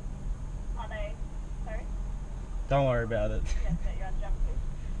 Are they? Sorry? Don't worry about it. Yes, that you're on junk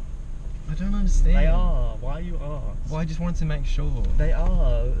food. I don't understand. They are. Why you ask? Well, I just wanted to make sure. They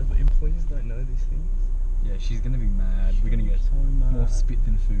are. Employees don't know these things. Yeah, she's gonna be mad. We're gonna get So mad. more spit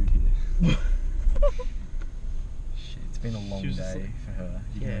than food here. Shit, it's been a long She was just day like- for her.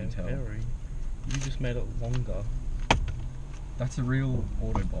 You Yeah, can tell. very. You just made it longer. That's a real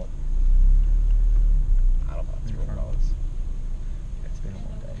Autobot. I don't know. It's In real front of colours. us. Yeah, it's been a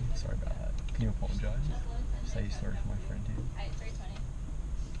long day. Sorry about that. Can you apologise? Say sorry for my friend here.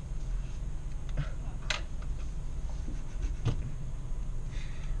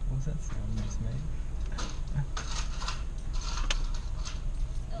 What was that sound you just made?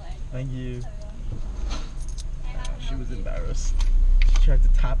 Thank you. She was embarrassed. She tried to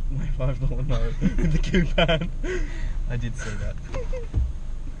tap my $5 note with the coupon. I did see that.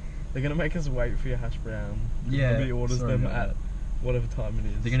 They're gonna make us wait for your hash brown. Yeah, Nobody orders sorry them about at whatever time it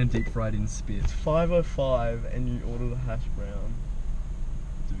is. They're gonna deep fry it in spit. It's 5:05 and you order the hash brown.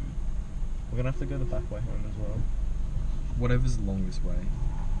 Dude. We're gonna have to go the back way home as well. Whatever's the longest way.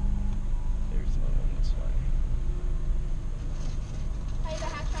 There is no one this way. Hey, the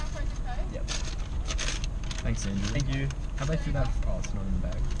hash brown frozen Coke? Yep. Thanks, Andrew. Thank you. How'd they fit that? Oh, it's not in the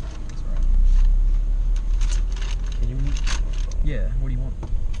bag. That's alright. Can you read? Yeah, what do you want?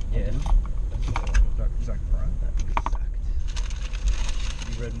 Yeah. Exact right? Exact.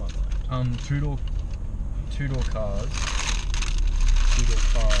 You read my mind. Two-door cars. Two-door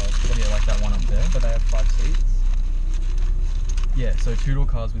cars. Yeah, like that one up there. But they have 5 seats. Yeah, so two-door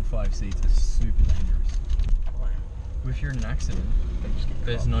cars with 5 seats are super dangerous. Why? If you're in an accident, They just get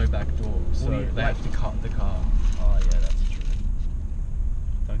there's cut. no back door, so do you- they have to cut the car. Oh yeah, that's true.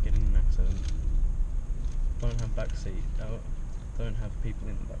 Don't get in an accident. Don't have back seat. Don't have people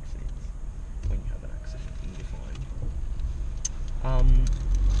in the back seats when you have an accident. You'll be fine.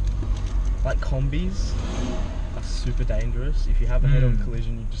 Like combis are super dangerous. If you have a head-on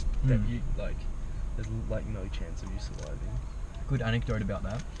collision, you just you like there's like no chance of you surviving. Good anecdote about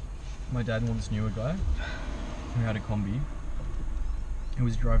that. My dad once knew a guy who had a combi. He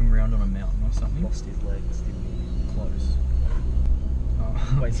was driving around on a mountain or something. Lost his legs, didn't he? Close.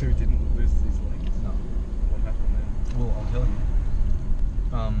 Wait, so he didn't lose his legs? No. What happened then? Well, I'll tell you.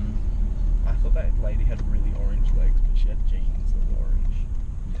 I thought that lady had really orange legs, but she had jeans that were orange.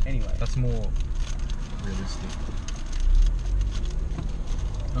 Anyway. That's more realistic.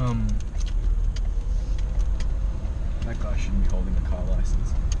 That guy shouldn't be holding a car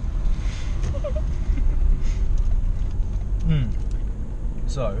license.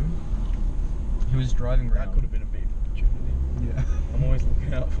 So, he was driving That around. could have been a big opportunity. Yeah. I'm always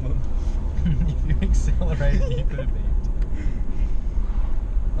looking out for them. If you accelerated, you could have beeped.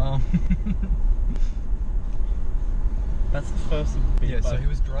 That's the first beep. Yeah, so he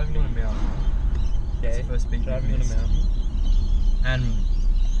was driving on a mountain. That's the first beep driving you on a missed. mountain. And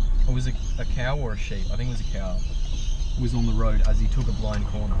it was a cow or a sheep, I think it was a cow, was on the road as he took a blind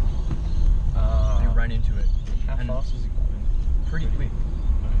corner. And he ran into it. How and fast was he going? Pretty quick.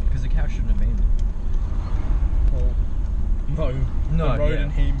 Because the cow shouldn't have been there. Well, no. No, The road yeah.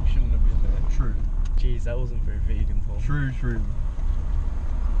 and him shouldn't have been there. True. Jeez, that wasn't very vegan, Tom. True.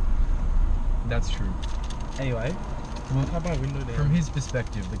 That's true. Anyway, Well, I had my window down. from his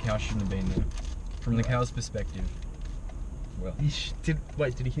perspective, the cow shouldn't have been there. From the cow's perspective, well,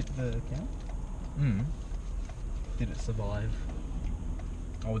 Wait, did he hit the cow? Did it survive?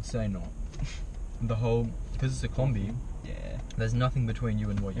 I would say not. Because it's a combi, Yeah. there's nothing between you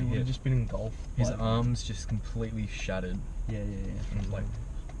and what you It would hit. have just been engulfed. His by it. arms just completely shattered. Yeah. And like,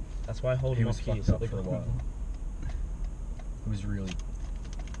 That's why I hold he him was off here fucked so up they for a can- while. It was really,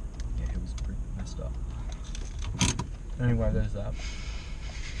 yeah, it was pretty messed up. Anyway, there's that.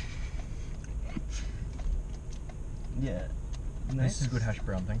 Yeah. This is good hash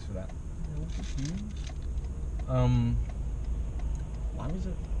brown. Thanks for that. Why was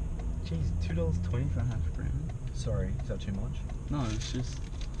it? Jeez, $2.20 for a hash brown. Sorry, is that too much? No, it's just.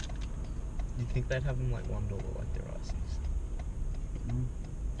 You'd think they'd have them like $1 like their ices.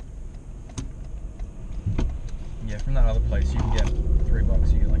 Yeah, from that other place you can get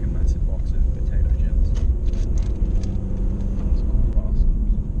 $3. You get like a massive box of potato gems. It's called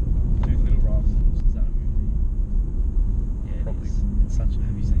Rascals. Dude, Little Rascals. Is that a movie? Yeah, Probably. It's such a.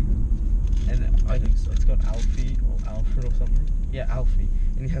 Have you seen it? And I think so. It's got Alfie or Alfred or something. Yeah, Alfie,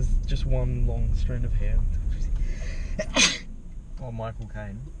 and he has just one long strand of hair. Oh, Michael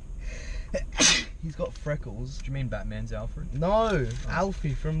Caine. He's got freckles. Do you mean Batman's Alfred? No,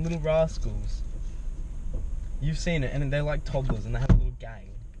 Alfie from Little Rascals. You've seen it, and they're like toddlers, and they have a little gang.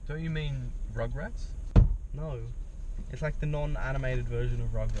 Don't you mean Rugrats? No, it's like the non-animated version of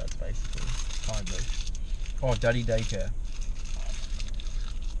Rugrats, basically. Kind of. Oh, Daddy Daycare.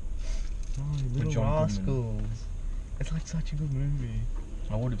 No, Little John Rascals. Goodman. It's like such a good movie.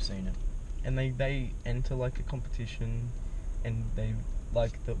 I would have seen it. And they enter like a competition, and they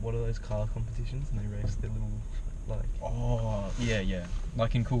like what are those car competitions? And they race their little like Oh, yeah.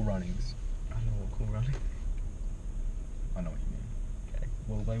 Like in Cool Runnings. I don't know what cool running. I know what you mean. Okay.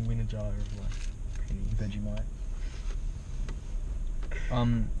 Well, they win a jar of like pennies. Vegemite.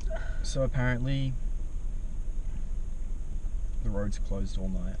 So apparently the road's closed all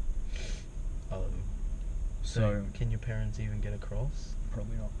night. Oh. So can your parents even get across?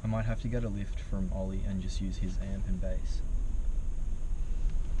 probably not. I might have to get a lift from Ollie and just use his amp and bass.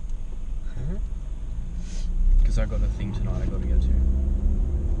 Huh? Because I got a thing tonight I got to get to.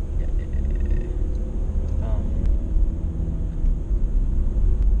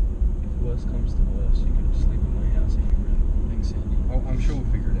 If worst comes to worst, you could sleep in my house if you really. Thanks, Sandy. Oh, I'm sure we'll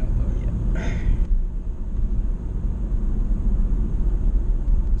figure it out though. Yeah.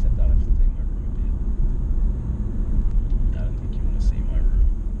 Except I'd have to clean my room a bit. I don't think you want to see my room.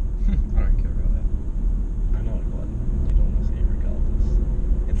 I don't care about that. I know, but you don't want to see it regardless.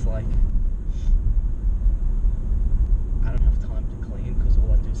 It's like I don't have time to clean because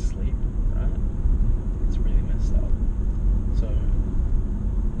all I do is sleep, right? It's really messed up. So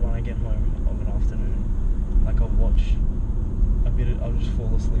when I get home of an afternoon, like I'll watch I'll just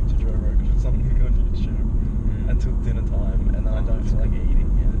fall asleep to Joe Rogan or something on YouTube until dinner time, and then I don't feel like eating.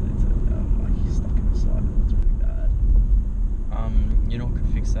 Yeah, it's I'm like stuck in a cycle. It's really bad. You know what could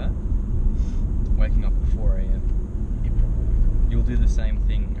fix that? Waking up at 4 a.m. It probably could. You'll do the same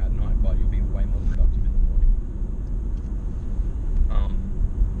thing at night, but you'll be way more productive in the morning.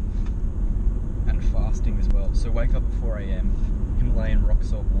 And fasting as well. So wake up at 4 a.m. Himalayan rock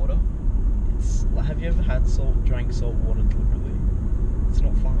salt water. It's like, have you ever drank salt water deliberately? It's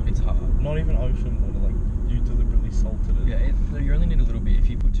not fun. It's hard. Not even ocean water. Like you deliberately salted it. Yeah, you only need a little bit. If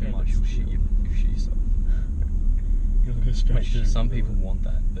you put too Yeah, much, but you'll shit yourself. You'll go straight Which to some people want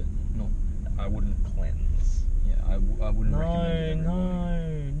that, but not. I wouldn't. cleanse. Yeah, I wouldn't recommend it every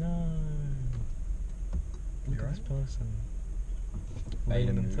morning. No. Look You at this alright? person. Beta Lean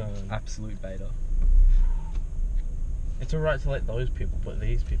and move. turn. Absolute beta. It's alright to let those people, but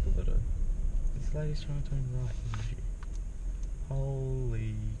these people that are This lady's trying to turn right, isn't she?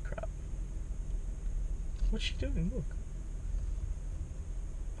 Holy crap. What's she doing? Look.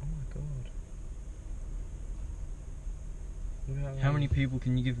 Oh my god. Look How many people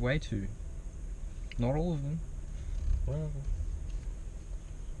can you give way to? Not all of them. Well,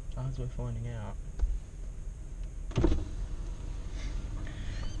 as we're finding out.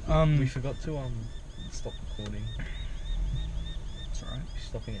 We forgot to stop recording. It's alright.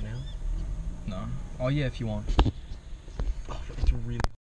 Stopping it now. No. Oh yeah, if you want. Oh, it's really